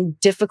often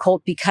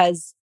difficult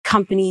because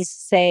companies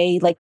say,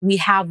 we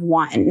have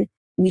one,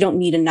 we don't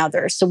need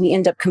another. So we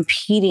end up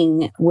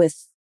competing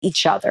with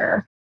each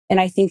other. And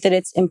I think that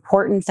it's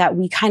important that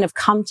we kind of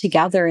come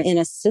together in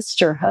a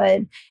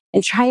sisterhood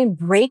and try and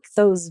break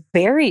those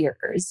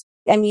barriers.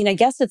 I mean, I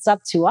guess it's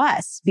up to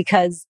us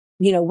because,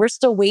 we're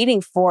still waiting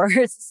for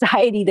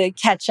society to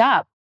catch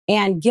up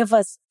and give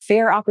us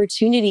fair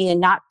opportunity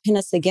and not pin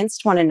us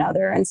against one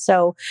another. And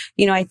so,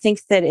 I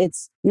think that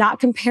it's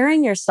not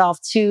comparing yourself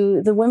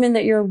to the women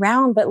that you're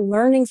around, but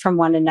learning from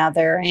one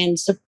another and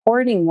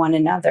supporting one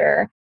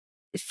another.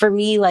 For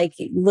me, like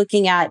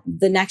looking at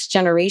the next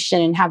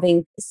generation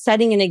and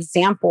setting an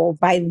example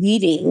by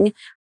leading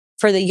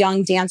for the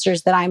young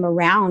dancers that I'm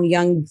around,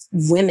 young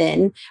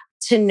women,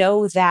 to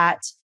know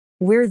that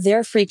we're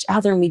there for each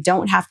other and we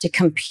don't have to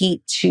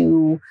compete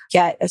to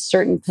get a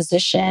certain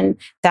position,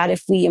 that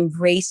if we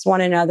embrace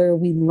one another,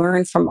 we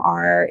learn from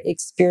our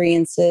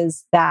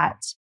experiences,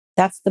 that's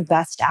the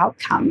best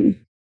outcome.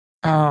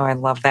 Oh, I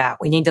love that.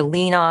 We need to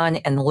lean on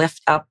and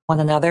lift up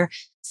one another,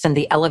 send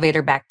the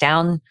elevator back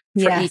down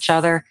for each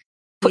other,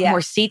 put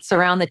more seats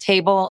around the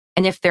table.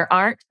 And if there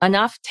aren't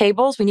enough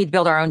tables, we need to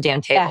build our own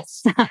damn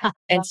tables. Yes.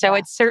 And so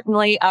it's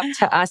certainly up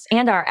to us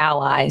and our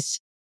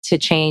allies to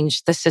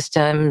change the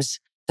systems,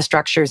 the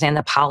structures, and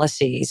the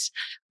policies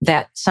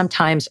that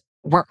sometimes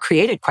weren't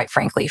created, quite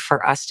frankly,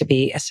 for us to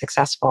be as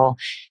successful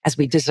as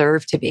we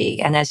deserve to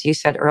be. And as you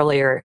said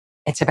earlier,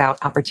 it's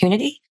about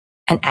opportunity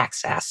and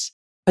access,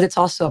 but it's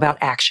also about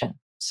action.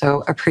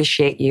 So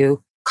appreciate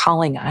you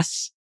calling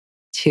us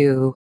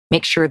to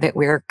make sure that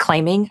we're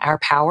claiming our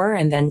power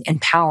and then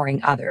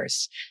empowering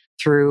others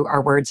through our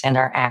words and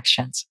our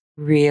actions.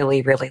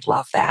 Really, really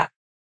love that.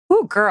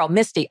 Ooh, girl,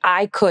 Misty,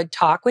 I could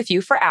talk with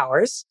you for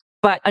hours,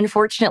 but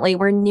unfortunately,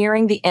 we're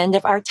nearing the end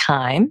of our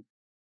time.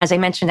 As I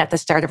mentioned at the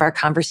start of our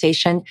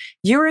conversation,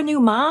 you're a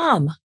new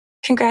mom.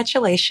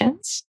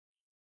 Congratulations.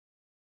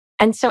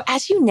 And so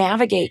as you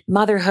navigate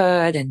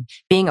motherhood and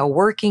being a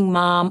working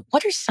mom,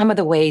 what are some of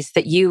the ways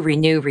that you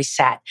renew,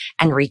 reset,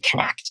 and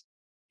reconnect?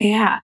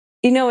 Yeah.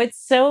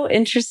 It's so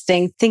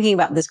interesting thinking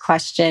about this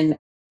question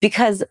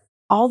because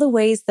all the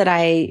ways that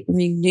I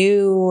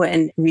renew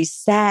and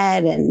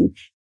reset, and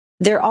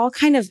they're all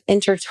kind of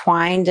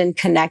intertwined and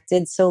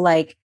connected. So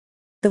like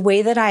the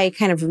way that I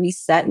kind of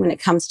reset when it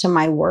comes to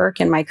my work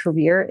and my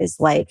career is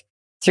like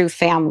through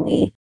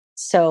family.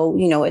 So,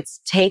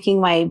 it's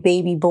taking my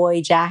baby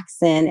boy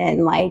Jackson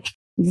and like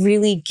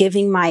really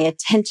giving my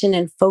attention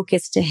and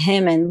focus to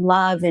him and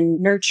love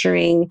and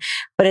nurturing.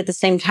 But at the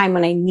same time,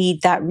 when I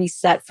need that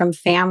reset from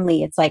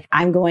family, it's like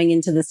I'm going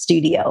into the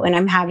studio and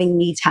I'm having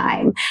me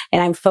time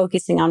and I'm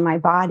focusing on my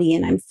body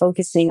and I'm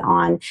focusing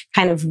on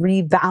kind of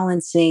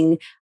rebalancing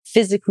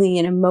physically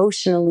and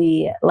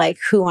emotionally, like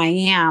who I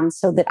am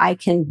so that I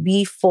can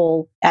be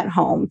full at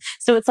home.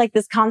 So it's like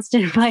this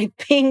constant like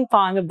ping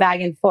pong of back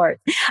and forth.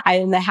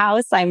 I'm in the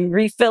house, I'm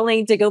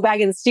refilling to go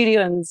back in the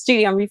studio, and in the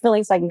studio I'm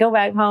refilling so I can go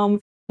back home.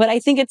 But I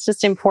think it's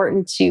just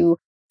important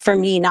for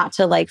me not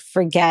to like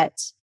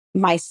forget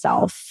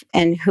myself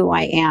and who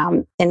I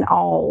am in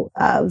all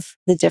of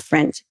the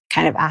different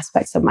kind of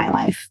aspects of my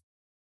life.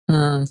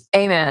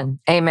 Amen.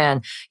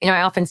 Amen.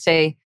 I often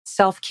say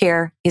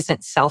self-care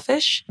isn't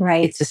selfish.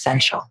 Right. It's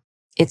essential.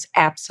 It's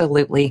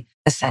absolutely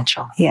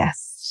essential.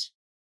 Yes.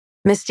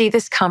 Misty,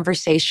 this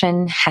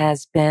conversation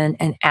has been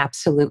an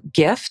absolute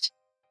gift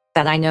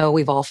that I know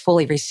we've all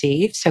fully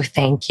received. So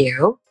thank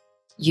you.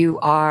 You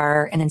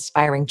are an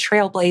inspiring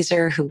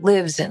trailblazer who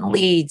lives and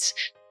leads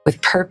with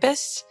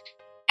purpose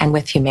and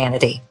with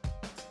humanity.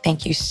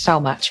 Thank you so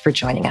much for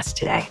joining us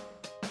today.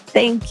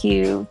 Thank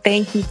you.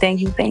 Thank you.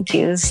 Thank you. Thank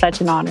you. It's such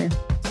an honor.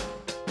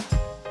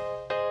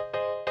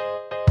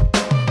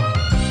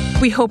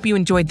 We hope you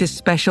enjoyed this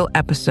special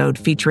episode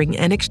featuring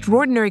an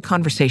extraordinary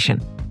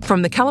conversation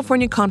from the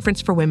California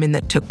Conference for Women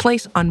that took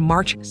place on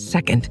March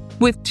 2nd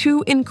with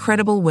two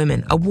incredible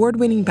women,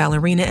 award-winning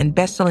ballerina and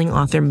best-selling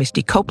author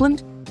Misty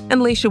Copeland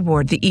and Laysha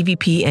Ward, the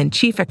EVP and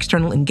Chief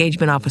External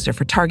Engagement Officer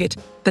for Target,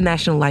 the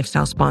national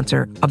lifestyle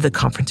sponsor of the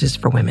Conferences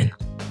for Women.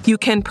 You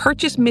can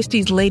purchase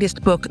Misty's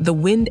latest book, The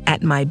Wind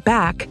at My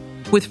Back,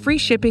 with free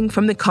shipping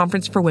from the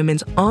Conference for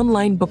Women's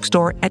online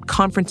bookstore at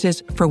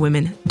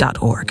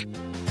conferencesforwomen.org.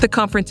 The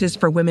Conferences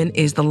for Women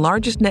is the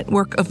largest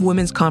network of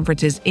women's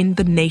conferences in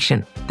the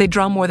nation. They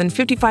draw more than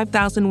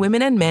 55,000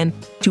 women and men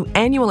to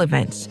annual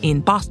events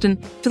in Boston,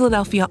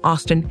 Philadelphia,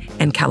 Austin,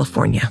 and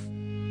California.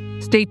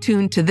 Stay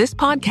tuned to this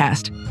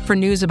podcast for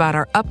news about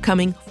our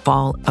upcoming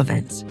fall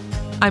events.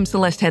 I'm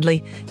Celeste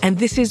Headlee, and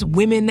this is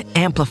Women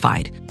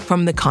Amplified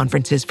from the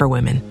Conferences for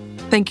Women.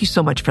 Thank you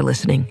so much for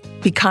listening.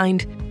 Be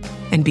kind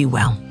and be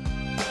well.